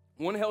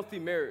 one healthy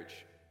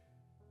marriage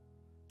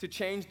to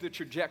change the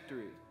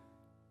trajectory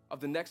of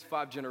the next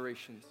 5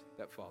 generations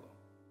that follow.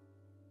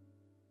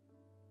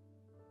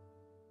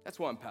 That's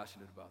why I'm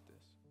passionate about this.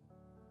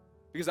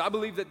 Because I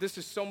believe that this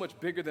is so much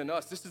bigger than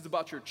us. This is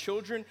about your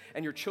children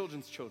and your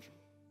children's children.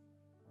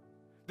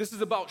 This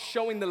is about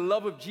showing the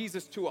love of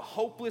Jesus to a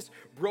hopeless,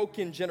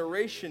 broken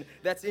generation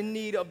that's in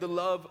need of the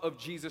love of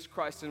Jesus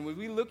Christ. And when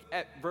we look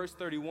at verse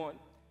 31,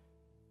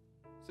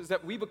 it says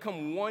that we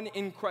become one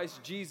in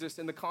Christ Jesus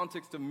in the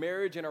context of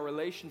marriage and our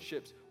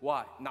relationships.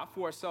 Why? Not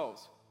for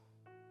ourselves,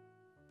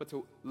 but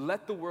to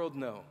let the world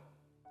know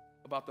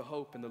about the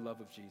hope and the love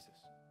of Jesus.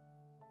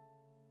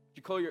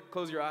 Would you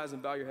close your eyes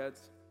and bow your heads?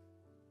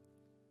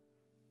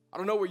 I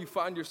don't know where you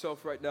find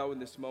yourself right now in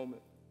this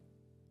moment,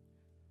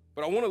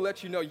 but I want to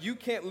let you know you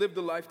can't live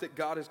the life that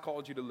God has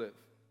called you to live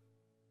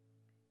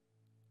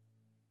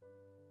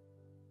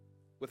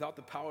without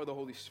the power of the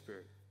Holy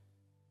Spirit.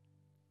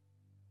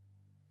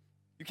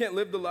 You can't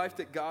live the life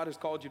that God has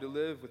called you to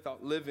live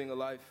without living a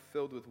life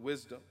filled with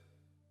wisdom.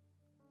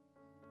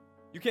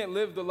 You can't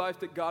live the life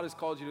that God has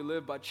called you to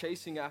live by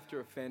chasing after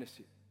a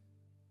fantasy.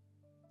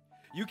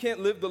 You can't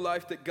live the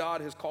life that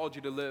God has called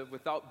you to live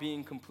without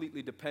being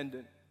completely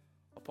dependent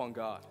upon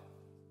God.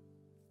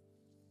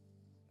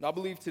 And I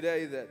believe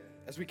today that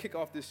as we kick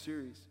off this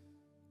series,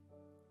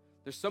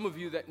 there's some of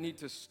you that need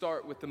to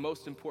start with the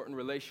most important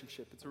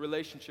relationship. It's a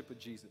relationship with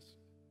Jesus.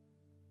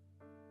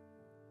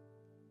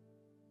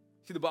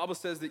 See, the Bible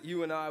says that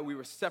you and I, we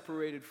were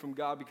separated from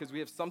God because we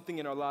have something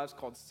in our lives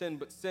called sin.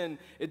 But sin,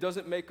 it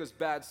doesn't make us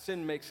bad.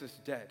 Sin makes us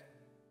dead.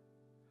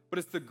 But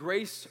it's the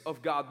grace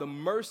of God, the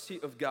mercy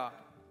of God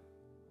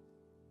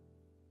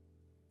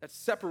that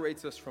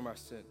separates us from our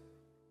sin.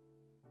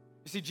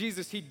 You see,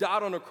 Jesus, he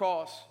died on a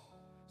cross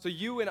so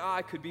you and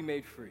I could be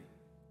made free.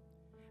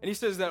 And he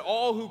says that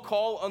all who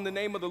call on the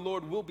name of the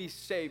Lord will be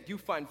saved. You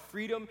find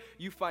freedom,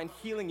 you find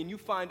healing, and you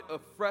find a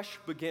fresh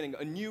beginning,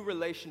 a new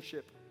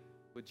relationship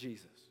with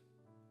Jesus.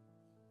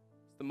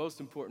 It's the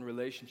most important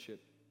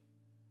relationship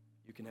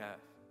you can have.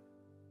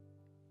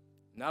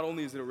 Not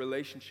only is it a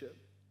relationship,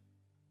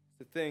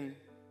 it's the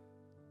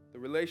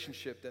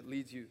relationship that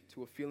leads you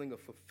to a feeling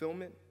of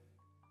fulfillment,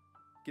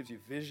 gives you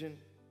vision,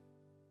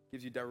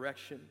 gives you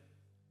direction,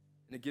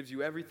 and it gives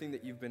you everything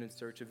that you've been in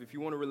search of. If you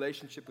want a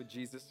relationship with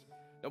Jesus,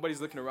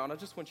 nobody's looking around. I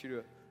just want you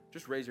to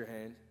just raise your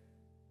hand.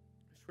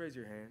 Just raise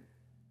your hand.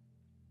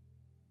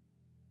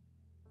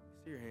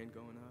 I see your hand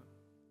going up.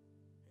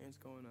 Hand's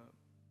going up.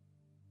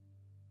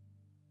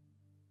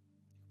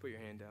 Put your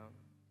hand down.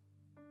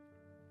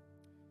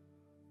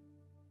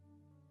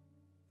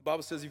 The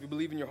Bible says if you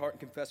believe in your heart and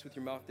confess with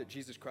your mouth that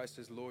Jesus Christ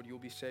is Lord, you'll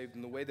be saved.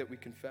 And the way that we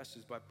confess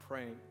is by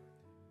praying,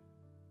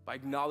 by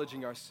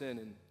acknowledging our sin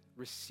and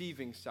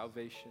receiving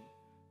salvation,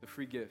 the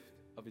free gift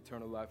of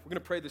eternal life. We're going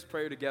to pray this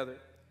prayer together.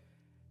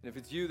 And if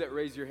it's you that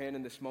raised your hand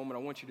in this moment,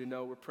 I want you to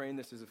know we're praying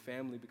this as a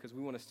family because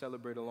we want to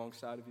celebrate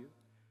alongside of you.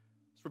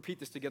 Let's repeat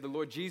this together.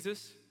 Lord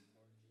Jesus,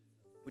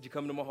 would you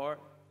come into my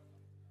heart?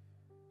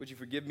 Would you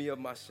forgive me of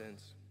my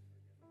sins?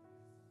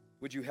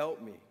 Would you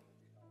help me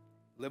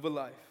live a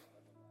life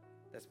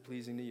that's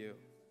pleasing to you?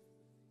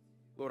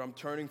 Lord, I'm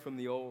turning from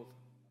the old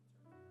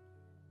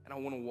and I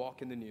want to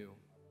walk in the new.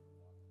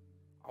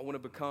 I want to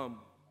become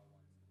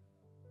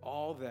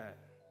all that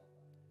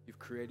you've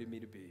created me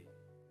to be.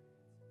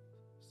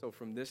 So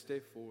from this day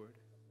forward,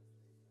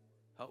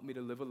 help me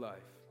to live a life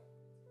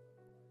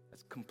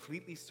that's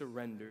completely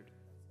surrendered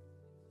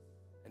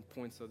and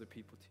points other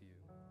people to you.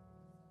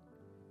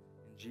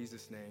 In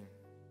Jesus' name,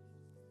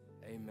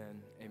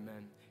 amen, amen.